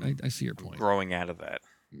 yeah, I see your I'm point. growing out of that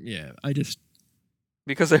Yeah, I just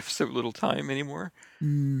because I have so little time anymore.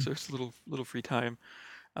 mm, So it's little free time.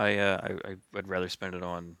 I'd rather spend it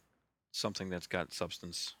on something that's got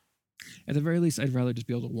substance. at the very least, I'd rather just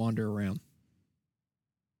be able to wander around.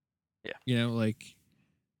 Yeah. You know, like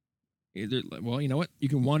either well, you know what? You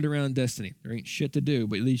can wander around Destiny. There ain't shit to do,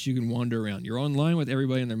 but at least you can wander around. You're online with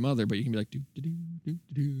everybody and their mother, but you can be like, do do do do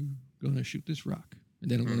do, gonna shoot this rock, and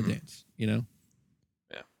then I'm gonna hmm dance. You know,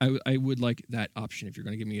 Yeah. I would like that option if you're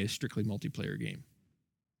gonna give me a strictly multiplayer game.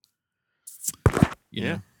 You Yeah.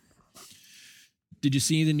 know, did you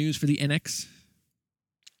see the news for the NX?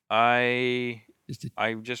 I Just a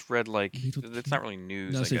I just read like little it's not really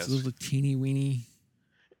news, no, I say it's a guess. little teeny weeny.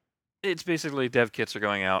 It's basically dev kits are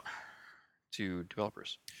going out to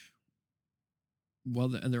developers.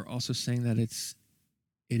 Well, and they're also saying that it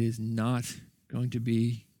is not going to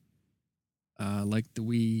be like the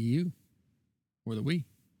Wii U or the Wii.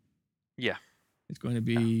 Yeah. It's going to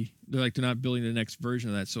Yeah. be they're not building the next version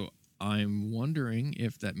of that. So I'm wondering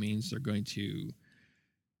if that means they're going to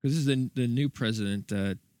because this is the new president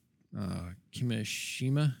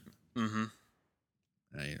Kimishima. hmm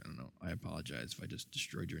I don't know. I apologize if I just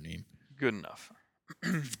destroyed your name. Good enough.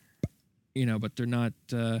 You know, but they're not.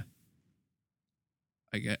 I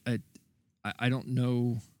don't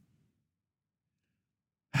know.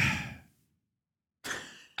 I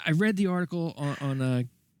read the article on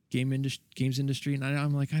games industry, and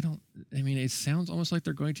I'm like, I don't. I mean, it sounds almost like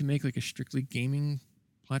they're going to make like a strictly gaming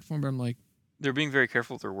platform, but I'm like, They're being very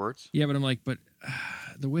careful with their words. yeah, but I'm like, but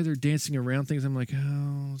the way they're dancing around things, I'm like,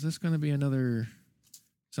 oh, is this going to be another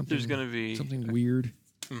There's something going to be something weird?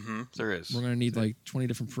 there is. We're going to need like 20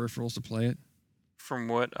 different peripherals to play it, From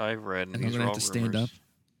what I've read, and and I'm these going are to have all to stand up. rumors.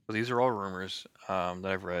 Well, these are all rumors that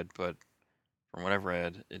I've read, but from what I've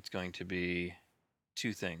read, it's going to be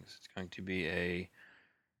two things. It's going to be a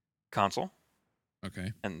console,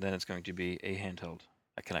 Okay, and then it's going to be a handheld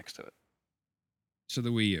that connects to so the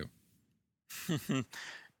Wii U. it.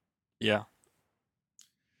 Yeah.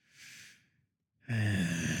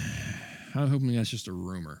 I'm hoping that's just a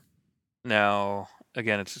rumor. Now,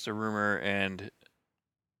 again, it's just a rumor, and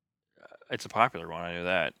it's a popular one. I know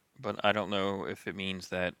that, but I don't know if it means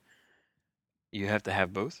that you have to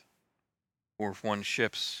have both, or if one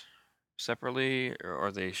ships separately,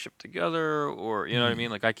 or they ship together, or you know what I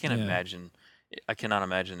mean. Like I can't Yeah, imagine. I cannot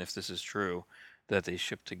imagine if this is true that they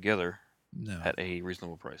ship together no, at a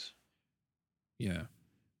reasonable price. yeah.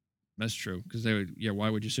 That's true because they would. Yeah, why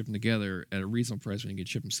would you ship them together at a reasonable price when you could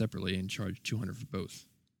ship them separately and charge $200 for both?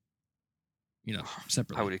 You know,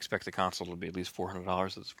 I would separately. expect the console to be at least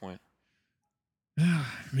 $400 at this point.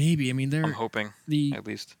 Maybe. I mean, I'm hoping, the at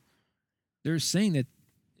least. they're saying that,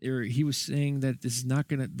 or he was saying that this is not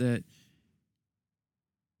gonna that.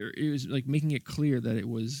 Or it was like making it clear that it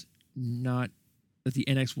was not that the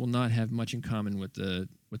NX will not have much in common with the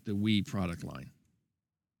Wii product line.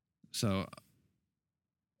 So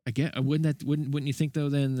I get wouldn't you think though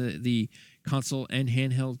then the console and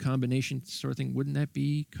handheld combination sort of thing wouldn't that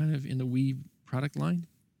be kind of in the Wii product line?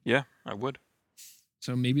 Yeah, I would.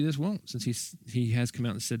 So maybe this won't since he has come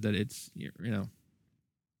out and said that it's you know.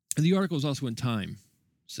 And the article is also in Time,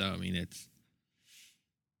 so I mean it's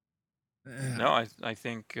No, I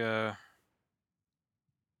think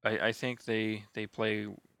I think they play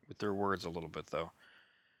with their words a little bit though,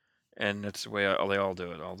 and that's the way they all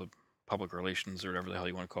do it. All the public relations or whatever the hell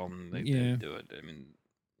you want to call them, they yeah, do it. I mean,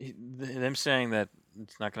 them saying that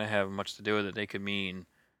it's not going to have much to do with it, they could mean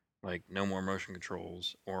like no more motion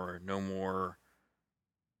controls or no more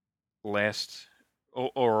last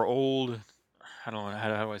or old. I don't know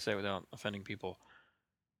how do I say it without offending people.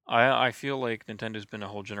 I feel like Nintendo's been a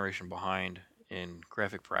whole generation behind in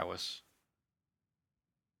graphic prowess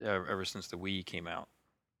ever since the Wii came out.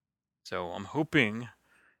 So I'm hoping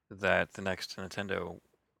that the next Nintendo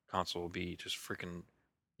console will be just freaking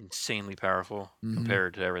insanely powerful mm-hmm.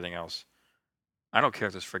 compared to everything else. I don't care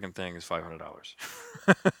if this freaking thing is $500.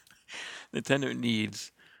 Nintendo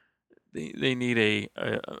needs they need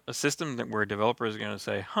a system where developers are going to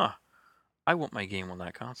say, "Huh, I want my game on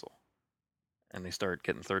that console," and they start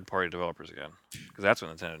getting third-party developers again because that's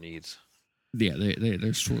what Nintendo needs. Yeah,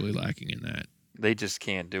 they're sorely lacking in that. They just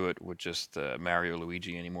can't do it with just Mario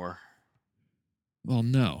Luigi anymore. Well,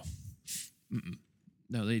 no. Mm-mm.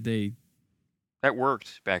 No, they That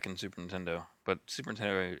worked back in Super Nintendo, but Super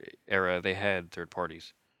Nintendo era they had third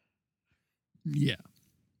parties. yeah.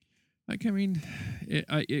 Like, I mean,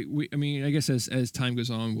 I mean, I guess as time goes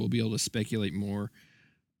on, we'll be able to speculate more.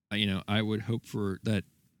 You know, I would hope that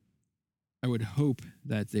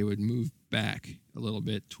they would move back a little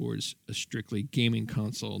bit towards a strictly gaming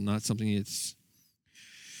console, not something where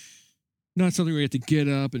you have to get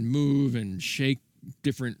up and move and shake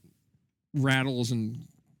different rattles and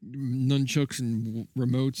nunchucks and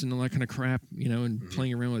remotes and all that kind of crap, you know, and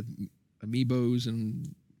playing around with amiibos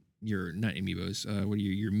and not amiibos, what are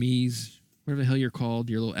your Miis, whatever the hell you're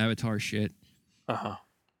called, your little avatar shit. You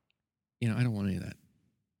know, I don't want any of that.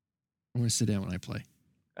 I want to sit down when I play.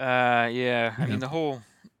 Yeah. I mean, the whole.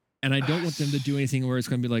 And I don't want them to do anything where it's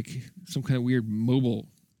going to be like some kind of weird mobile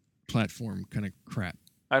platform kind of crap.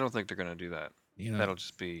 I don't think they're going to do that. You know, that'll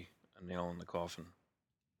just be a nail in the coffin.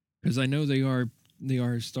 Because I know they are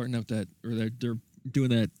starting up that, or they're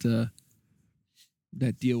doing that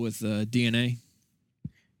deal with DNA.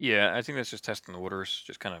 Yeah, I think that's just testing the waters,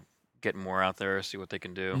 just kind of getting more out there, see what they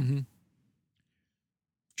can do. Mm-hmm.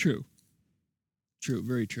 True,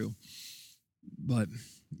 very true. But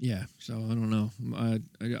yeah, so I don't know. I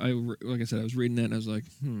like I said, I was reading that and I was like,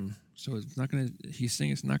 so it's not gonna. He's saying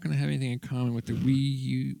it's not gonna have anything in common with the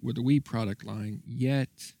Wii product line yet.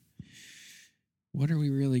 What are we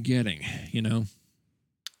really getting? You know,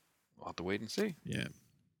 we'll have to wait and see. Yeah.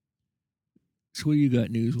 So what do you got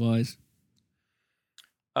news wise?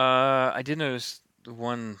 I did notice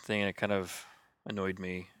one thing that kind of annoyed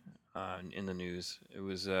me in the news. It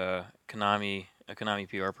was a Konami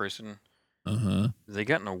PR person. They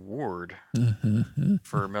got an award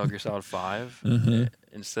for Metal Gear Solid 5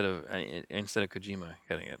 instead of Kojima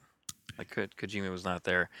getting it. Like Kojima was not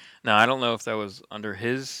there. Now I don't know if that was under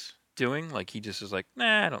his doing, like he just was like,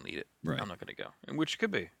 nah, I don't need it. Right. I'm not gonna go. And which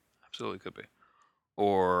could be, absolutely could be,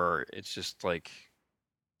 or it's just like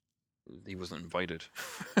he wasn't invited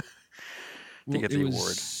to get the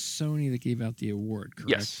award. Sony that gave out the award, correct?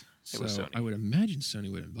 Yes, so it was Sony. I would imagine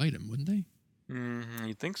Sony would invite him, wouldn't they?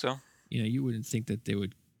 You'd think so. You know, you wouldn't think that they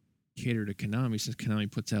would cater to Konami since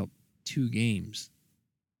Konami puts out 2 games.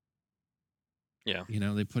 Yeah. You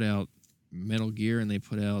know, they put out Metal Gear and they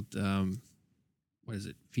put out what is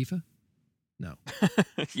it, FIFA? No.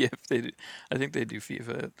 Yeah, they do. I think they do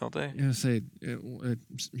FIFA, don't they? Yeah, say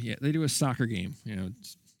yeah, they do a soccer game. You know,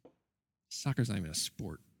 soccer's not even a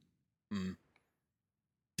sport.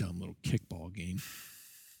 Dumb little kickball game.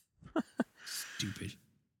 Stupid.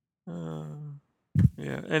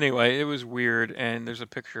 Yeah. Anyway, it was weird, and there's a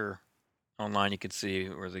picture online you could see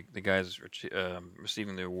where the guys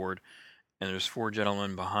receiving the award, and there's 4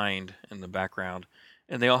 gentlemen behind in the background,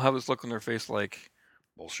 and they all have this look on their face like,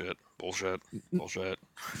 bullshit.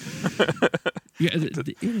 Yeah,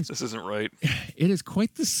 this isn't right. It is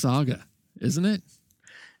quite the saga, isn't it?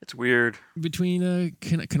 It's weird between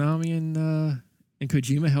Konami and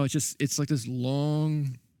Kojima. How it's like this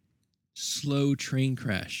long, slow train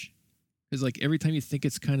crash. Because like every time you think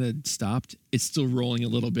it's kind of stopped, it's still rolling a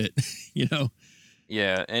little bit. You know.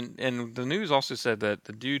 Yeah, and the news also said that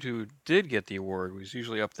the dude who did get the award was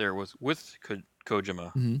usually up there with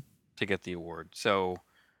Kojima to get the award. So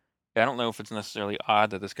I don't know if it's necessarily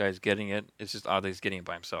odd that this guy's getting it. It's just odd that he's getting it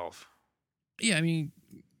by himself. Yeah, I mean,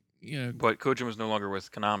 yeah. But Kojima's no longer with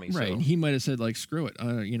Konami, right? So. He might have said like, "Screw it,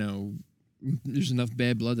 you know, there's enough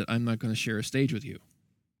bad blood that I'm not going to share a stage with you."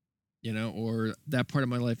 You know, or that part of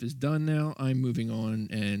my life is done now. I'm moving on,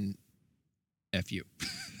 and F you.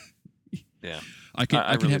 Yeah, I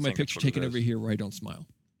can really have my picture taken over here where I don't smile.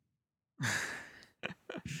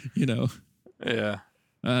 You know, Yeah.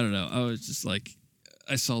 I don't know. I was just like,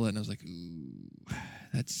 I saw that and I was like, ooh,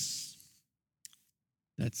 that's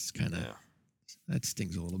kind of Yeah. that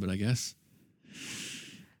stings a little bit, I guess.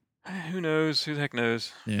 Who knows? Who the heck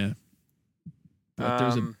knows? Yeah, but there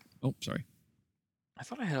was a. Um, Oh, sorry. I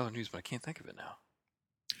thought I had other news, but I can't think of it now.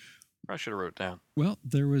 Probably should have wrote it down. Well,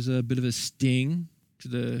 there was a bit of a sting to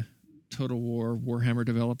the Total War Warhammer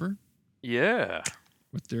developer Yeah.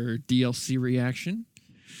 with their DLC reaction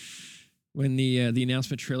when the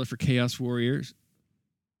announcement trailer for Chaos Warriors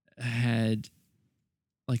had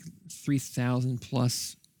like 3,000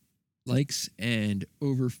 plus likes and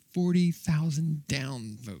over 40,000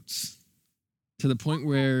 downvotes, to the point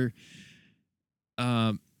where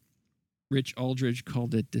Rich Aldridge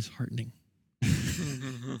called it disheartening.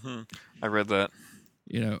 I read that.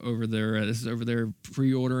 You know, over their this is over their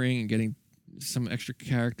pre-ordering and getting some extra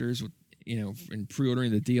characters with, you know, and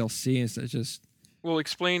pre-ordering the DLC, and so it's just Well,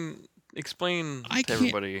 explain I to can't.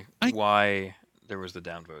 everybody why there was the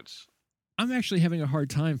downvotes. I'm actually having a hard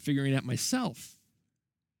time figuring it out myself,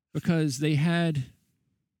 because they had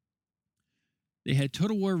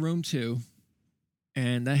Total War Rome 2,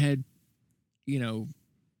 and that had, you know,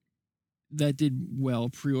 that did well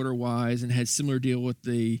pre-order wise and had similar deal with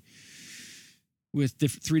the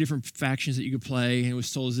three different factions that you could play, and it was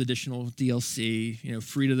sold as additional DLC, you know,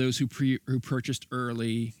 free to those who purchased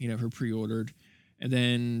early, you know, who pre-ordered. And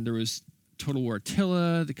then there was Total War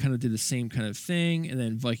Attila that kind of did the same kind of thing, and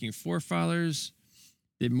then Viking Forefathers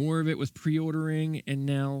did more of it with pre-ordering, and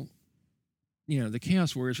now, you know, the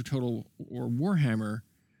Chaos Warriors for Total War Warhammer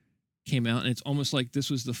came out, and it's almost like this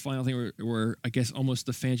was the final thing where I guess almost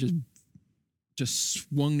the fans just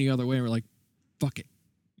swung the other way and were like, fuck it.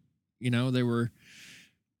 You know, they were.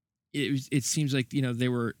 It seems like, you know, they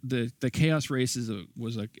were the Chaos race is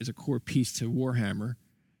a core piece to Warhammer.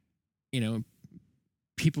 You know,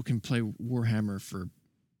 people can play Warhammer for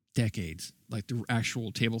decades, like the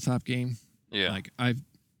actual tabletop game. Yeah. Like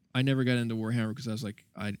I never got into Warhammer because I was like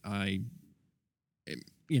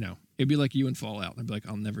you know, it'd be like you in Fallout. I'd be like,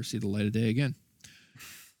 I'll never see the light of day again.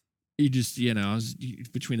 You just, you know, I was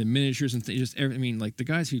between the miniatures and just everything. I mean, like the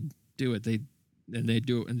guys who do it, they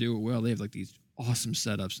do it well. They have like these awesome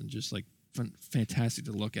setups and just like fantastic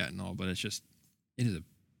to look at and all. But it is a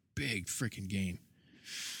big freaking game.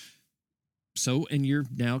 So, and you're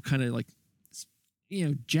now kind of like, you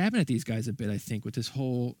know, jabbing at these guys a bit, I think, with this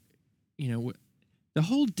whole, you know, the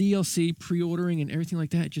whole DLC pre-ordering and everything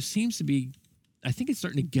like that. It just seems to be, I think it's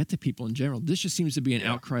starting to get to people in general. This just seems to be an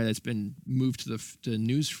outcry that's been moved to the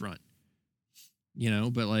news front, you know,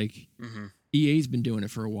 but like EA's been doing it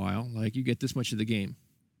for a while. Like, you get this much of the game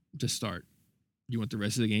to start. You want the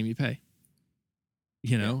rest of the game, you pay,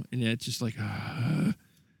 you know, and it's just like,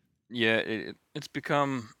 yeah, it's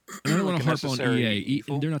become. And I don't want like to a harp on necessary EA.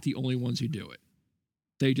 evil. They're not the only ones who do it.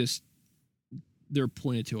 They're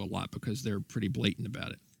pointed to a lot because they're pretty blatant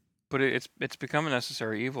about it. But it's become a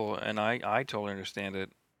necessary evil, and I totally understand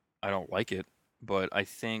it. I don't like it, but I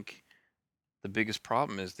think the biggest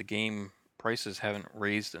problem is the game prices haven't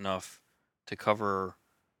raised enough to cover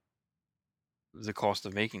the cost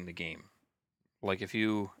of making the game. Like if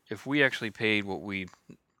we actually paid what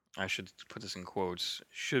I should put this in quotes,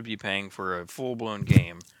 should be paying for a full-blown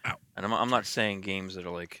game. Ow. And I'm not saying games that are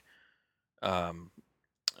like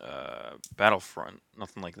Battlefront,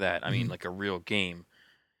 nothing like that. I mean like a real game.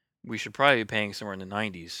 We should probably be paying somewhere in the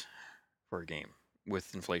 90s for a game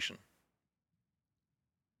with inflation.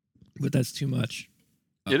 But that's too much.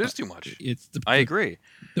 It is too much. I agree.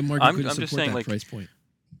 The market couldn't I'm just support saying, that like, price point.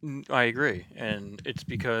 I agree, and it's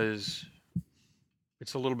because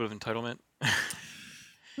it's a little bit of entitlement.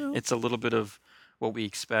 Well, It's a little bit of what we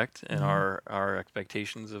expect and our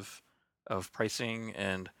expectations of pricing.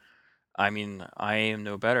 And I mean, I am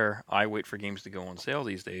no better. I wait for games to go on sale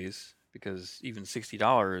these days, because even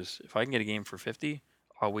 $60, if I can get a game for $50,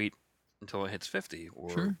 I'll wait until it hits $50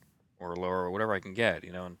 or lower, or whatever I can get,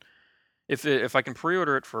 you know. And if I can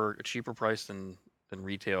pre-order it for a cheaper price than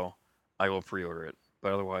retail, I will pre-order it.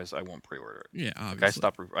 But otherwise, I won't pre-order it. Yeah, Like, obviously.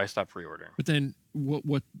 I stop pre-ordering. But then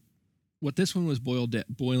what this one was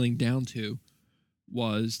boiling down to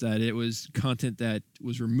was that it was content that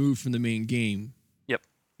was removed from the main game. Yep.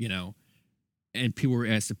 You know, and people were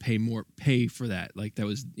asked to pay for that. Like, that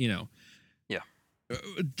was, you know. Yeah.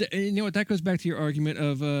 You know what? That goes back to your argument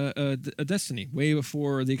of a Destiny. Way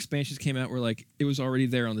before the expansions came out, where like it was already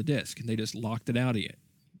there on the disc, and they just locked it out of you.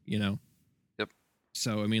 You know. Yep.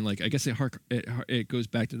 So I mean, like, I guess it goes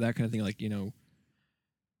back to that kind of thing. Like, you know,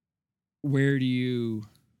 where do you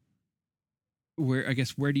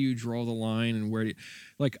draw the line, and where do you,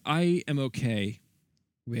 like, I am okay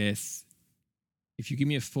with if you give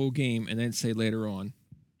me a full game and then say later on,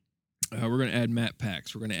 we're going to add map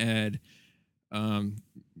packs, we're going to add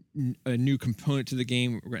a new component to the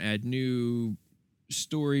game, we're going to add new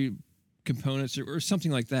story components or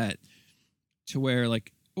something like that, to where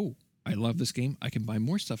like, oh, I love this game, I can buy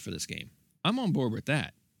more stuff for this game. I'm on board with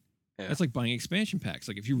that. Yeah. That's like buying expansion packs.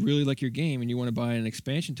 Like if you really like your game and you want to buy an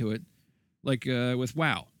expansion to it, like with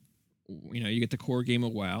WoW, you get the core game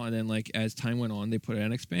of WoW, and then like as time went on, they put out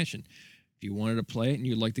an expansion. If you wanted to play it and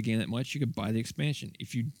you liked the game that much, you could buy the expansion.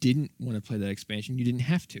 If you didn't want to play that expansion, you didn't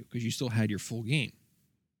have to, because you still had your full game.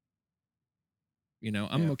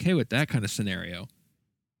 I'm okay with that kind of scenario.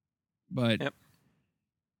 But Yep.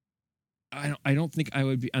 I don't think I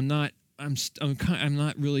would be. I'm not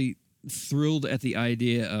really thrilled at the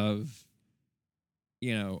idea of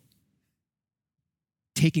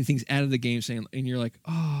taking things out of the game, saying, and you're like,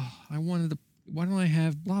 oh, why don't I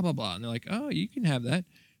have blah blah blah, and they're like, oh, you can have that.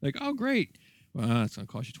 Like, oh, great. Well, it's gonna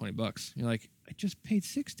cost you $20. You're like, I just paid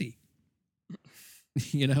 $60.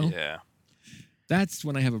 Yeah. That's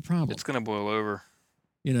when I have a problem. It's gonna boil over.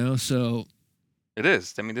 So It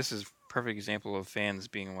is. I mean, this is a perfect example of fans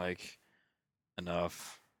being like,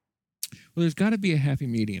 enough. well, there's got to be a happy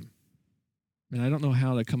medium, and I don't know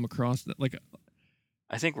how to come across that. Like,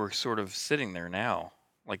 I think we're sort of sitting there now.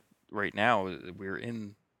 Like right now, we're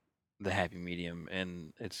in the happy medium,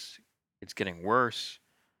 and it's getting worse.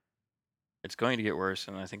 It's going to get worse,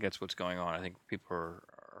 and I think that's what's going on. I think people are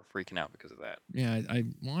freaking out because of that. yeah, I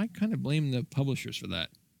kind of blame the publishers for that.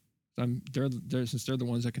 Since they're the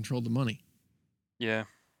ones that control the money. Yeah.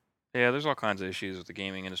 There's all kinds of issues with the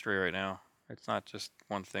gaming industry right now. It's not just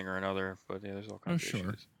one thing or another, but yeah, there's all kinds of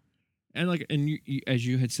issues. And you, as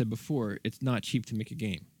you had said before, it's not cheap to make a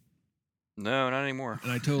game. No, not anymore.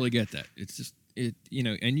 And I totally get that. It's just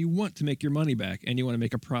and you want to make your money back, and you want to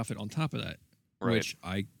make a profit on top of that, Right. which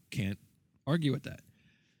I can't argue with that.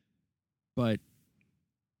 But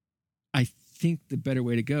I think the better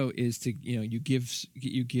way to go is to you give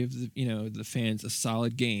the fans a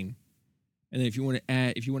solid game, and then if you want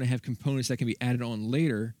to have components that can be added on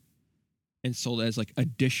later and sold as like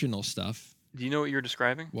additional stuff. Do you know what you're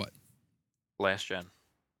describing? What? Last gen.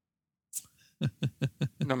 No,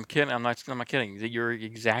 I'm kidding. I'm not kidding. You're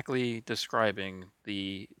exactly describing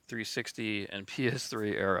the 360 and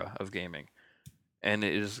PS3 era of gaming, and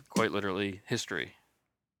it is quite literally history.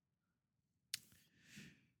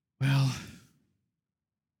 Well,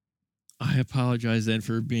 I apologize then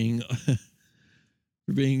for being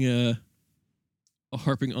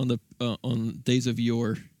harping on the on days of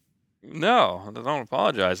yore. No, don't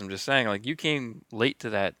apologize. I'm just saying, like, you came late to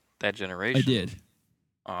that generation. I did.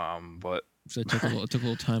 But So I took a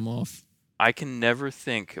little time off. I can never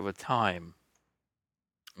think of a time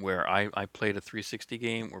where I played a 360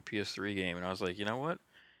 game or PS3 game, and I was like, you know what?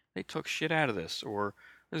 They took shit out of this, or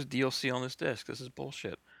there's DLC on this disc. This is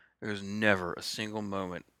bullshit. There's never a single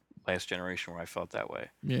moment last generation where I felt that way.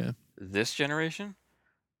 Yeah. This generation,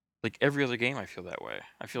 like every other game, I feel that way.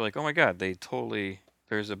 I feel like, oh my god,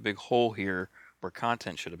 there's a big hole here where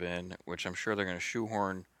content should have been, which I'm sure they're going to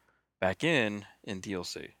shoehorn back in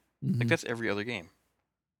DLC. Mm-hmm. Like that's every other game.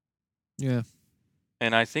 Yeah.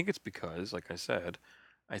 And I think it's because, like I said,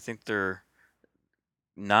 I think they're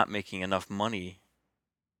not making enough money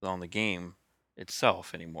on the game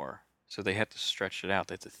itself anymore. So they have to stretch it out.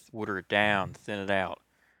 They have to water it down, thin it out,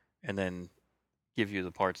 and then give you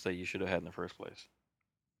the parts that you should have had in the first place.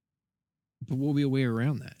 But what will be a way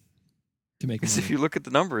around that to make Because money? if you look at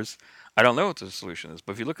the numbers, I don't know what the solution is,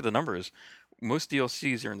 but if you look at the numbers, most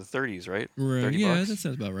DLCs are in the 30s, right? Right. 30 Yeah, bucks. that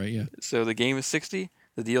sounds about right. Yeah. So the game is 60,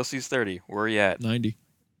 the DLC is 30. Where are you at? 90.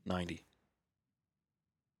 90.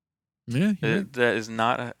 Yeah. You're right. That is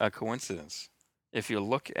not a coincidence. If you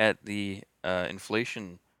look at the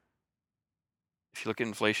inflation,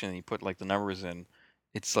 and you put like the numbers in,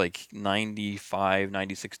 it's like $95,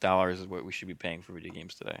 $96 is what we should be paying for video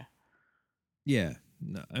games today. Yeah.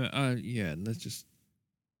 No. Yeah. And that's just.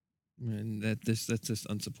 And that's just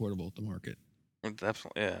unsupportable at the market.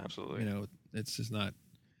 Absolutely, yeah, absolutely. It's just not.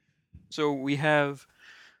 So we have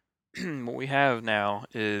what we have now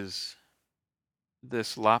is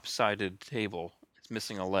this lopsided table. It's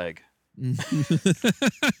missing a leg.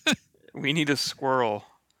 We need a squirrel,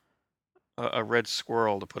 a red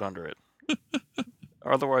squirrel to put under it.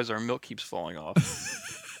 Otherwise, our milk keeps falling off.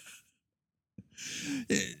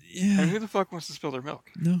 Yeah. And who the fuck wants to spill their milk?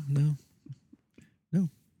 No.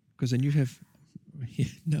 Because then you'd have. Yeah,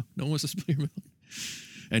 no one wants to spill your milk.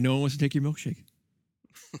 And no one wants to take your milkshake.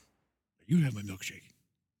 You have my milkshake.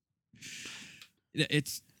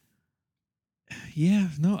 It's. Yeah,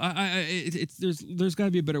 no, it's there's got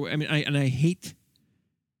to be a better way. I mean, I hate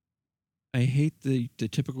I hate the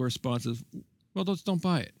typical response of, well, just don't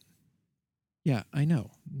buy it. Yeah, I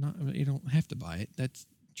know. Not you don't have to buy it. That's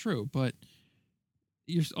true, but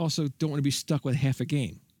you also don't want to be stuck with half a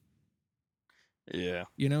game. Yeah.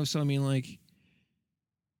 So I mean, like,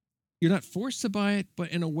 you're not forced to buy it, but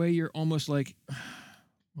in a way, you're almost like,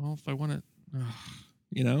 well, if I want to,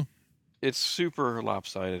 you know, It's super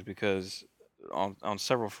lopsided because on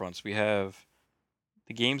several fronts we have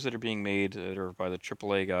the games that are being made that are by the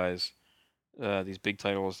AAA guys. These big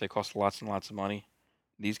titles, they cost lots and lots of money.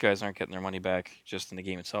 These guys aren't getting their money back just in the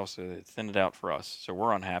game itself, so they thin it out for us. So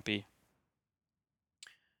we're unhappy.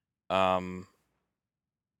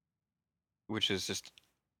 Which is just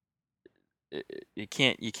you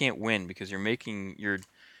can't win because you're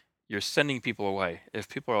sending people away. If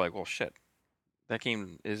people are like, well, shit, that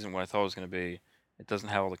game isn't what I thought it was going to be. It doesn't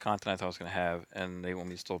have all the content I thought it was going to have, and they want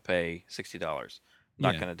me to still pay $60.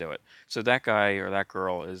 Not yeah, going to do it. So that guy or that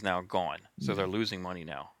girl is now gone. So yeah, they're losing money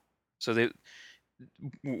now. So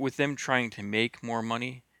with them trying to make more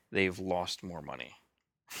money, they've lost more money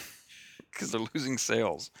because they're losing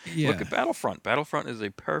sales. Look yeah. at Battlefront. Battlefront is a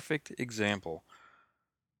perfect example.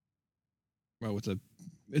 Well, with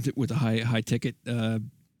a high ticket, You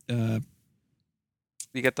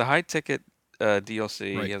get the high ticket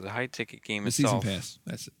DLC. right, You have the high ticket game the season itself. pass.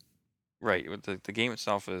 That's it. Right. The game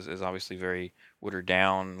itself is obviously very watered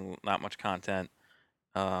down, not much content,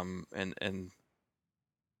 and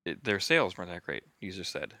their sales weren't that great. Users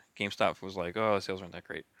said GameStop was like, "Oh, sales weren't that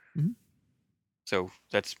great." Mhm. So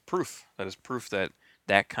that's proof. That is proof that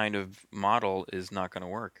that kind of model is not going to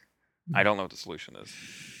work. I don't know what the solution is,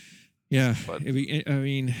 Yeah, but I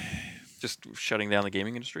mean, just shutting down the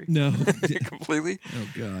gaming industry no. completely. Oh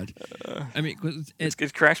God. Uh, I mean, 'cause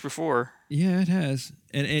it's crashed before. yeah, it has,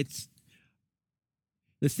 and it's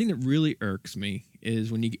the thing that really irks me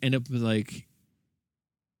is when you end up with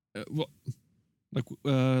well,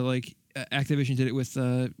 Activision did it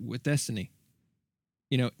with Destiny.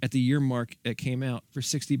 At the year mark, it came out for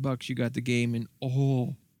 $60. You got the game and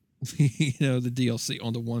all, the DLC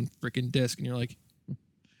on the one freaking disc, and you're like,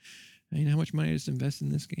 how much money is invested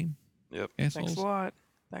in this game, Yep. assholes? Thanks a lot.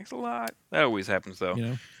 Thanks a lot. That always happens though.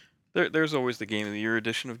 You know? There's always the Game of the Year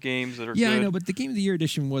edition of games that are Yeah, good. I know, but the Game of the Year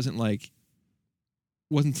edition wasn't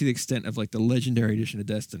to the extent of like the Legendary edition of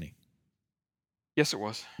Destiny. Yes, it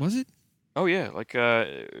was. Was it? Oh yeah, like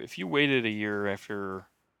if you waited a year after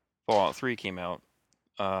Fallout 3 came out,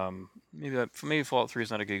 maybe Fallout 3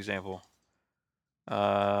 is not a good example.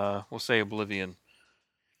 We'll say Oblivion.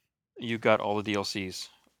 You got all the DLCs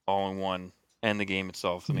all in one, and the game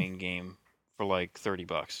itself, the Mhm. main game, for like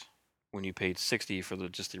 $30 when you paid 60 for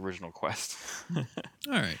just the original quest. All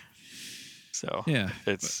right. So Yeah.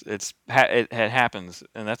 it happens,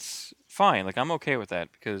 and that's fine. Like I'm okay with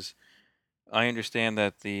that because I understand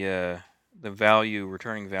that the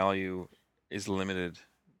returning value is limited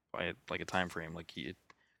by like a time frame. Like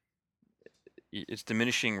it's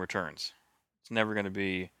diminishing returns. It's never going to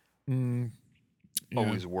be Mm, yeah.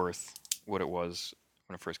 always worth what it was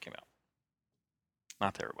when it first came out.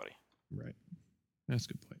 Not to everybody. Right. That's a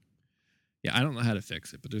good point. Yeah, I don't know how to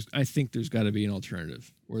fix it, but I think there's got to be an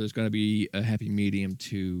alternative, or there's got to be a happy medium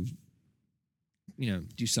to,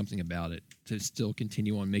 do something about it to still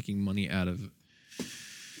continue on making money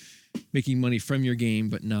from your game,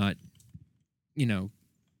 but not,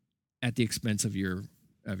 at the expense of your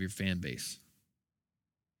fan base.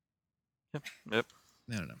 Yep.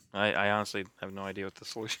 I don't know. I honestly have no idea what the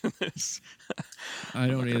solution is. I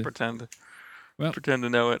don't I'm not either. gonna pretend Well, to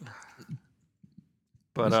know it.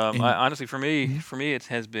 But honestly, for me, Mhm. it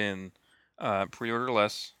has been pre-order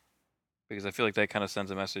less because I feel like that kind of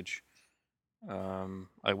sends a message.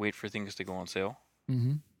 I wait for things to go on sale,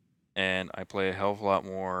 Mm-hmm. and I play a hell of a lot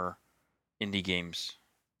more indie games.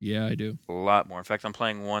 Yeah, I do. A lot more. In fact, I'm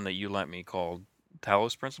playing one that you lent me called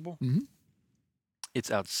Talos Principle. Mm-hmm.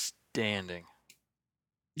 It's outstanding.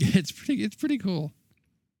 Yeah, it's pretty cool.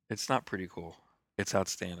 It's not pretty cool. It's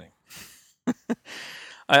outstanding.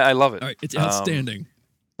 I love it. All right, it's outstanding.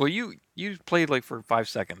 Well, you played like for 5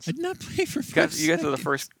 seconds. I did not play for 5 seconds. You got to the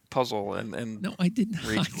first puzzle and no, I did not.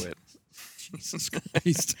 rage quit. Jesus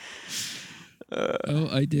Christ. Oh,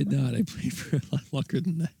 I did not. I played for a lot longer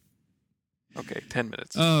than that. Okay, 10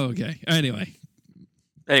 minutes. Oh, okay. Anyway,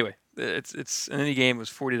 it's an indie game. It was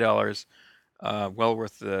 $40. Well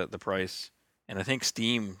worth the price. And I think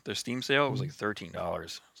their Steam sale was like $13.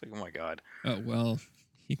 It's like, oh my god. Oh well,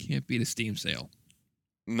 you can't beat a Steam sale.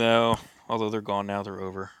 No, although they're gone now. They're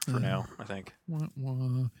over for now, I think. Wah,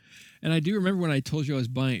 wah. And I do remember when I told you I was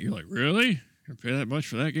buying it. You're like, really? You pay that much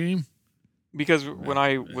for that game? Because when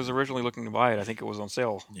I was originally looking to buy it, I think it was on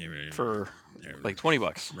sale Yeah, for like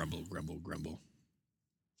 $20. Grumble, grumble, grumble.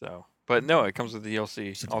 So, but no, it comes with the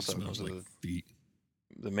DLC. Something Also, it smells comes like with feet.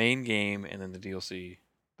 the main game and then the DLC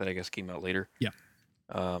that I guess came out later. Yeah.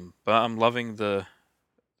 But I'm loving the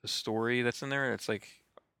story that's in there. It's like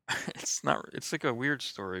it's not. It's like a weird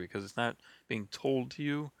story because it's not being told to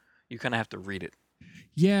you. You kind of have to read it.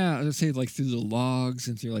 Yeah, I would say like through the logs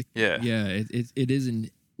and through like Yeah. it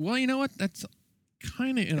isn't. Well, you know what? That's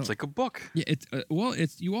kind of It's like a book. yeah. It's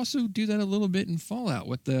it's you also do that a little bit in Fallout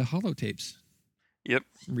with the holotapes. Yep.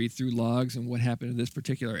 Read through logs and what happened in this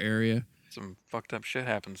particular area. Some fucked up shit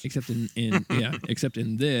happens. Except in except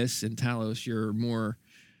in this in Talos, you're more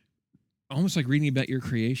almost like reading about your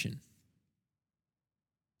creation.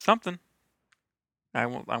 Something. I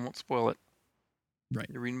won't spoil it. Right.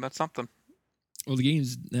 You're reading about something. Well, the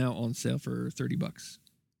game's now on sale for $30.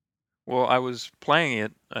 Well, I was playing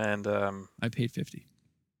it, and I paid $50.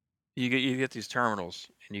 you get these terminals,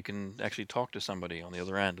 and you can actually talk to somebody on the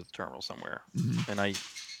other end of the terminal somewhere. Mm-hmm. And I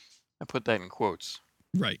put that in quotes.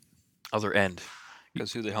 Right. Other end,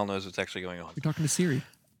 because who the hell knows what's actually going on? You're talking to Siri.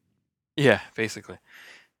 Yeah, basically.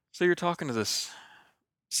 So you're talking to this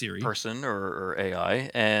Siri. person or AI,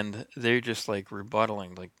 and they're just like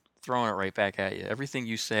rebuttaling, like throwing it right back at you. Everything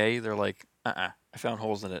you say, they're like, I found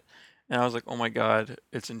holes in it. And I was like, oh my God,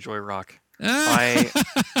 it's Enjoy Rock. I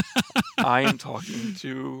am talking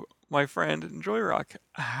to my friend Enjoy Rock.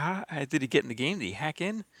 Did he get in the game? Did he hack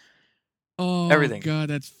in? Oh, Everything. God,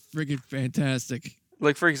 that's friggin' fantastic.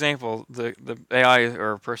 Like, for example, the AI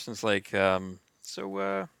or a person's like, you know,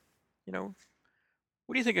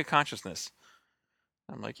 what do you think of consciousness?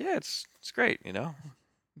 I'm like, yeah, it's great, you know.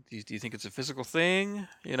 Do you think it's a physical thing?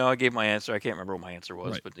 You know, I gave my answer. I can't remember what my answer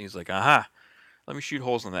was, Right. but he's like, aha, let me shoot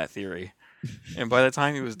holes in that theory. And by the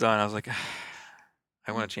time he was done, I was like,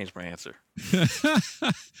 I want to change my answer.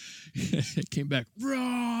 It came back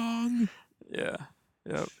wrong. Yeah.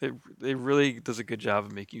 Yeah. It really does a good job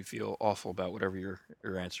of making you feel awful about whatever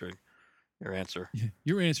you're answering. Your answer. Yeah,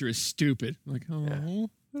 your answer is stupid. I'm like, oh, Yeah.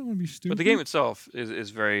 I don't want to be stupid. But the game itself is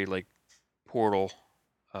very like Portal.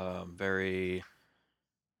 Very.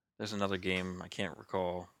 There's another game I can't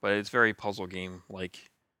recall, but it's very puzzle game like.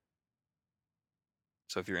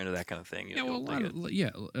 So if you're into that kind of thing, yeah, you'll well, dig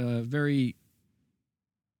it. very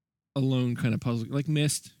alone kind of puzzle, like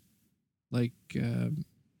Myst, like.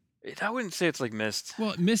 I wouldn't say it's like Myst.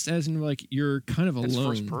 Well, Myst as in like you're kind of It's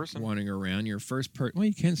alone, first person. wandering around. You're first person. Well,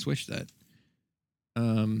 you can switch that.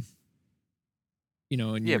 You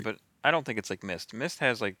know, and Yeah, but I don't think it's like Myst. Myst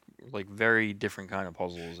has like very different kind of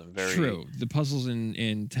puzzles and very true. The puzzles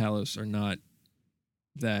in Talos are not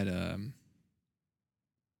that. I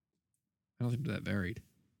don't think they're that varied.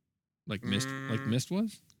 Like Myst, like Myst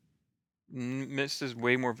was. Myst is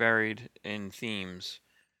way more varied in themes.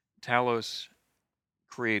 Talos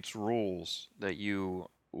creates rules that you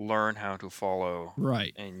learn how to follow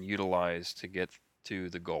Right. and utilize to get to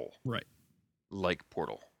the goal. Right. Like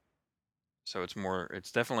Portal. So it's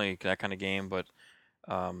definitely that kind of game, but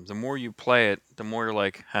the more you play it, the more you're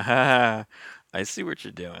like, ha, I see what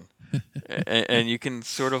you're doing. and you can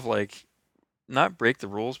sort of like not break the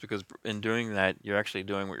rules because in doing that, you're actually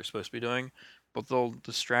doing what you're supposed to be doing, but they'll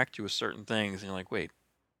distract you with certain things, and you're like, wait,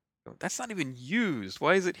 that's not even used.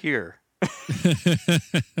 Why is it here?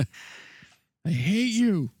 I hate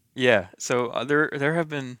you. Yeah. So there have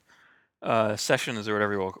been sessions or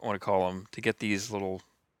whatever you want to call them to get these little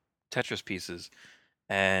Tetris pieces,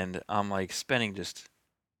 and I'm like spending just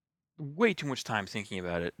way too much time thinking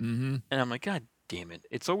about it, Mm-hmm. and I'm like, God damn it!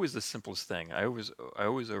 It's always the simplest thing. I always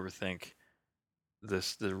overthink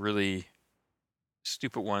the really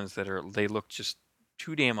stupid ones they look just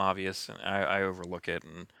too damn obvious, and I overlook it,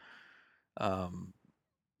 and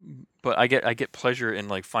but I get pleasure in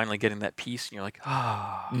like finally getting that piece, and you're like,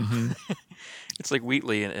 ah. Mm-hmm. It's like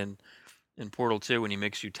Wheatley in Portal 2 when he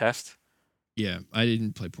makes you test. Yeah, I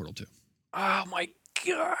didn't play Portal 2. Oh my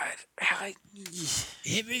God!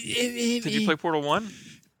 Did you play Portal 1?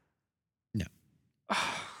 No.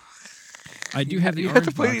 I do You have the you orange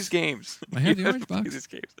have to play box. these games. I have You the orange to play box. these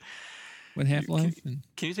games. With Half-Life. And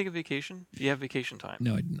Can you take a vacation? Do you have vacation time?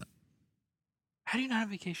 no, I did not. How do you not have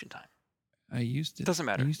vacation time? I used it. Doesn't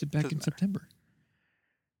matter. I used it back Doesn't in matter. September.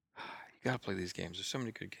 You gotta play these games. There's so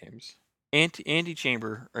many good games.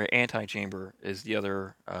 Anti-Chamber is the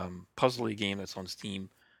other puzzly game that's on Steam.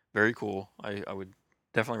 Very cool. I would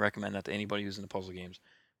definitely recommend that to anybody who's into puzzle games.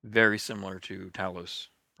 Very similar to Talos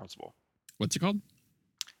Principle. What's it called?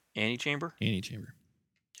 Anti-Chamber? Anti-Chamber.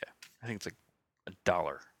 Yeah. I think it's like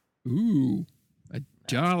 $1. Ooh, $1.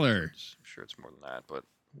 I'm sure it's more than that, but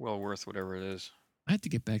well worth whatever it is. I have to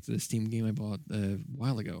get back to the Steam game I bought a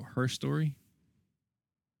while ago. Her Story.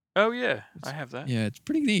 Oh yeah, I It's- have that. Yeah, it's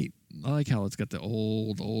pretty neat. I like how it's got the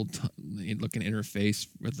old looking interface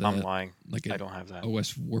with I'm a lying. like I an don't have that.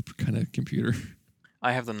 OS Warp kind of computer.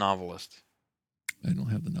 I have the Novelist. I don't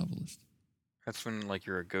have the Novelist. That's when like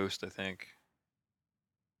you're a ghost, I think.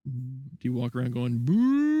 Do you walk around going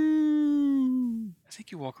boo? I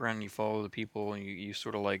think you walk around and you follow the people and you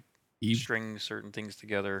sort of like Eaves, string certain things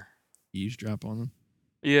together. eavesdrop on them.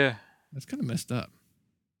 Yeah. That's kind of messed up.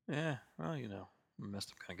 Yeah. Well, you know, I'm a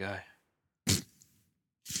messed up kind of guy.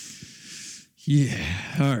 Yeah.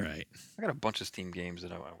 All right. I got a bunch of Steam games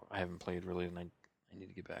that I haven't played really, and I need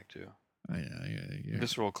to get back to. Yeah.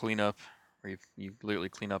 Visceral Cleanup, where you literally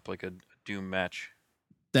clean up like a Doom match.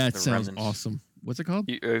 That the sounds remnants. awesome. What's it called?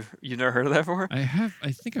 You never heard of that before? I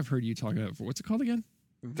think I've heard you talk about it before. What's it called again?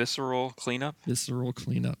 Visceral Cleanup Visceral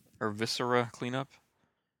Cleanup. or Viscera Cleanup?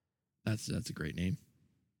 That's a great name.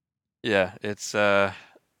 Yeah, it's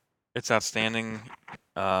outstanding.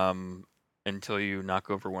 Until you knock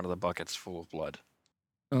over one of the buckets full of blood.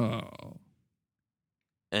 Oh.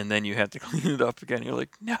 And then you have to clean it up again. You're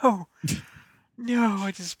like, no, no, I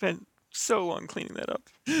just spent so long cleaning that up.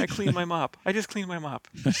 I cleaned my mop. I just cleaned my mop.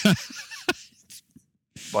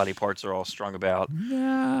 Body parts are all strung about.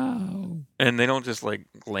 No. And they don't just like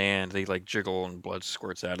land, they like jiggle and blood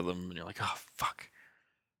squirts out of them. And you're like, oh, fuck.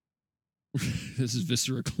 This is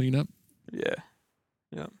Viscera Cleanup. Yeah.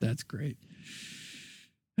 That's great.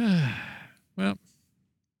 Well,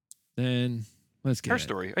 then let's get Her it.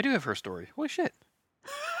 Story. I do have Her Story. Holy shit.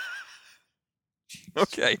 Jesus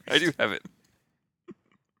Okay, I do Christ. have it.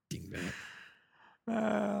 Dingbat.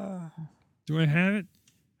 Uh, Do I have it?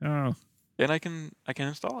 Oh. and I can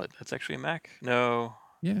install it. That's actually a Mac. No.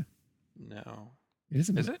 Yeah. No. It is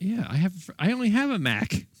a Is Mac. it? Yeah, I only have a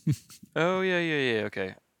Mac. Oh yeah.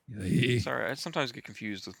 Okay. Yeah. Sorry, I sometimes get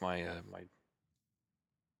confused with my my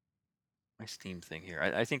Steam thing here.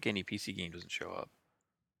 I think any PC game doesn't show up.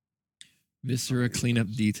 Viscera Cleanup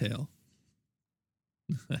Detail.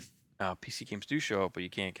 PC games do show up, but you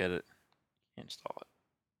can't get it. Can't install it.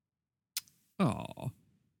 Oh.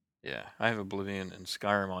 Yeah, I have Oblivion and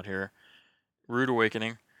Skyrim on here. Rude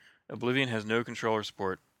Awakening. Oblivion has no controller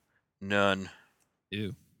support. None.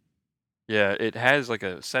 Ew. Yeah, it has like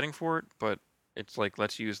a setting for it, but it's like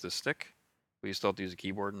lets you use the stick, but you still have to use a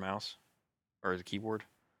keyboard and mouse, or the keyboard.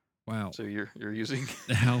 Wow. So you're using.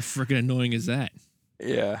 How freaking annoying is that?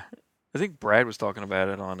 Yeah, I think Brad was talking about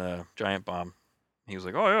it on Giant Bomb. He was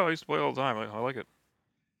like, "Oh yeah, I used to play all the time. I like it."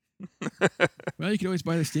 Well, you can always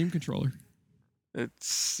buy the Steam controller.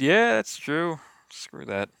 That's true. Screw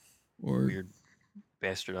that Or weird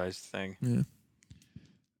bastardized thing. Yeah.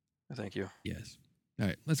 Thank you. Yes. All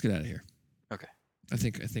right, let's get out of here. Okay. I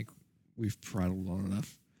think we've prattled on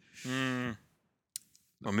enough.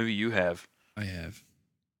 Well, maybe you have. I have.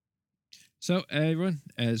 So, everyone,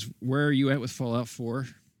 where are you at with Fallout 4?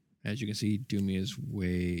 As you can see, Doomy is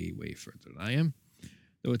way, way further than I am.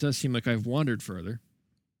 Though it does seem like I've wandered further.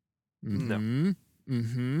 No.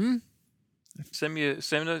 Mm-hmm. Send me a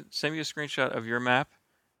screenshot of your map,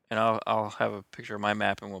 and I'll have a picture of my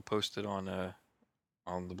map, and we'll post it on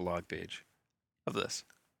the blog page of this.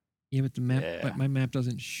 Yeah, but the map, Yeah. but my map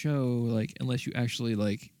doesn't show like unless you actually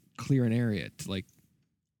like clear an area to like,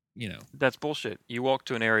 you know. That's bullshit. You walk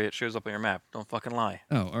to an area, it shows up on your map. Don't fucking lie.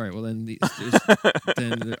 Oh, all right. Well, then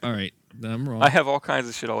all right. Then I'm wrong. I have all kinds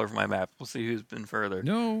of shit all over my map. We'll see who's been further.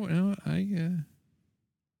 No, I don't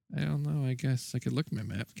know. I guess I could look at my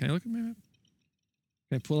map. Can I look at my map?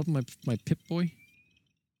 Can I pull up my Pip-Boy?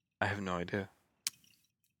 I have no idea.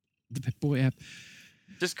 The Pip-Boy app.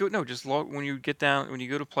 Just log when you go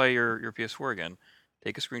to play your PS4 again.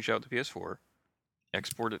 Take a screenshot of the PS4,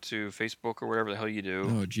 export it to Facebook or whatever the hell you do.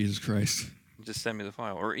 Oh, Jesus Christ. Just send me the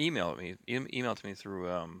file or email it me. Email it to me through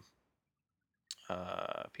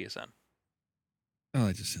PSN. Oh,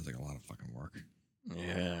 that just sounds like a lot of fucking work.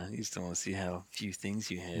 Yeah, you still want to see how few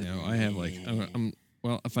things you have. No, I have like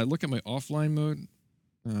well, if I look at my offline mode,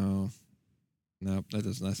 oh, nope,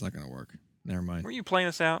 that's not gonna work. Never mind. Were you playing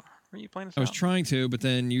this out? I was trying to, but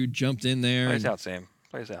then you jumped in there. Play us out, Sam.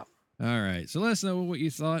 Play us out. All right, so let us know what you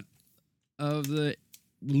thought of the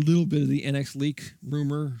little bit of the NX leak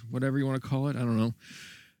rumor, whatever you want to call it. I don't know.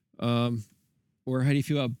 Or how do you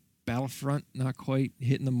feel about Battlefront not quite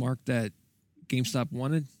hitting the mark that GameStop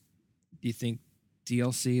wanted? Do you think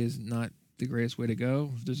DLC is not the greatest way to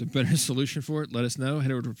go? If there's a better solution for it, let us know.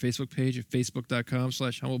 Head over to our Facebook page at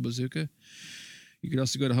facebook.com/humblebazooka. You could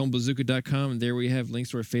also go to humblebazooka.com, and there we have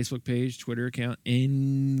links to our Facebook page, Twitter account,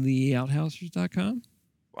 and theouthousers.com.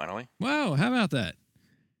 Finally. Wow, how about that?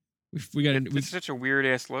 We got It's such a weird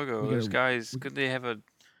ass logo. we Those gotta- guys, could they have a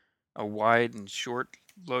a wide and short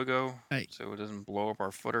logo I- so it doesn't blow up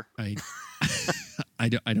our footer? I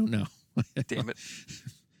I don't know. Damn it.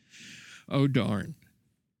 Oh darn.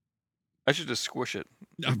 I should just squish it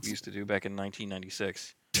like Um, we used to do back in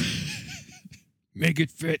 1996. Make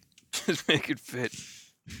it fit. Just make it fit.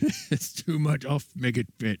 It's too much. I'll make it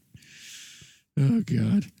fit. Oh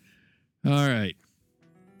God. All right.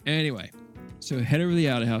 Anyway, so head over to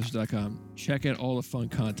theoutahouse.com. Check out all the fun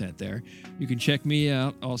content there. You can check me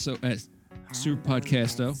out also at Super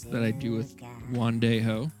Podcasto that I do with Juan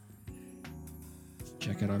Dejo.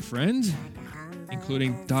 Check out our friends,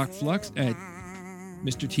 including Doc Flux at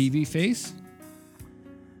Mr. TV Face.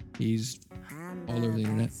 He's all over the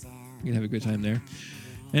internet. You can have a good time there.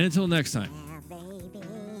 And until next time.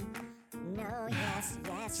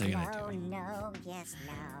 Say goodnight, Tony.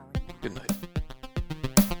 Good night.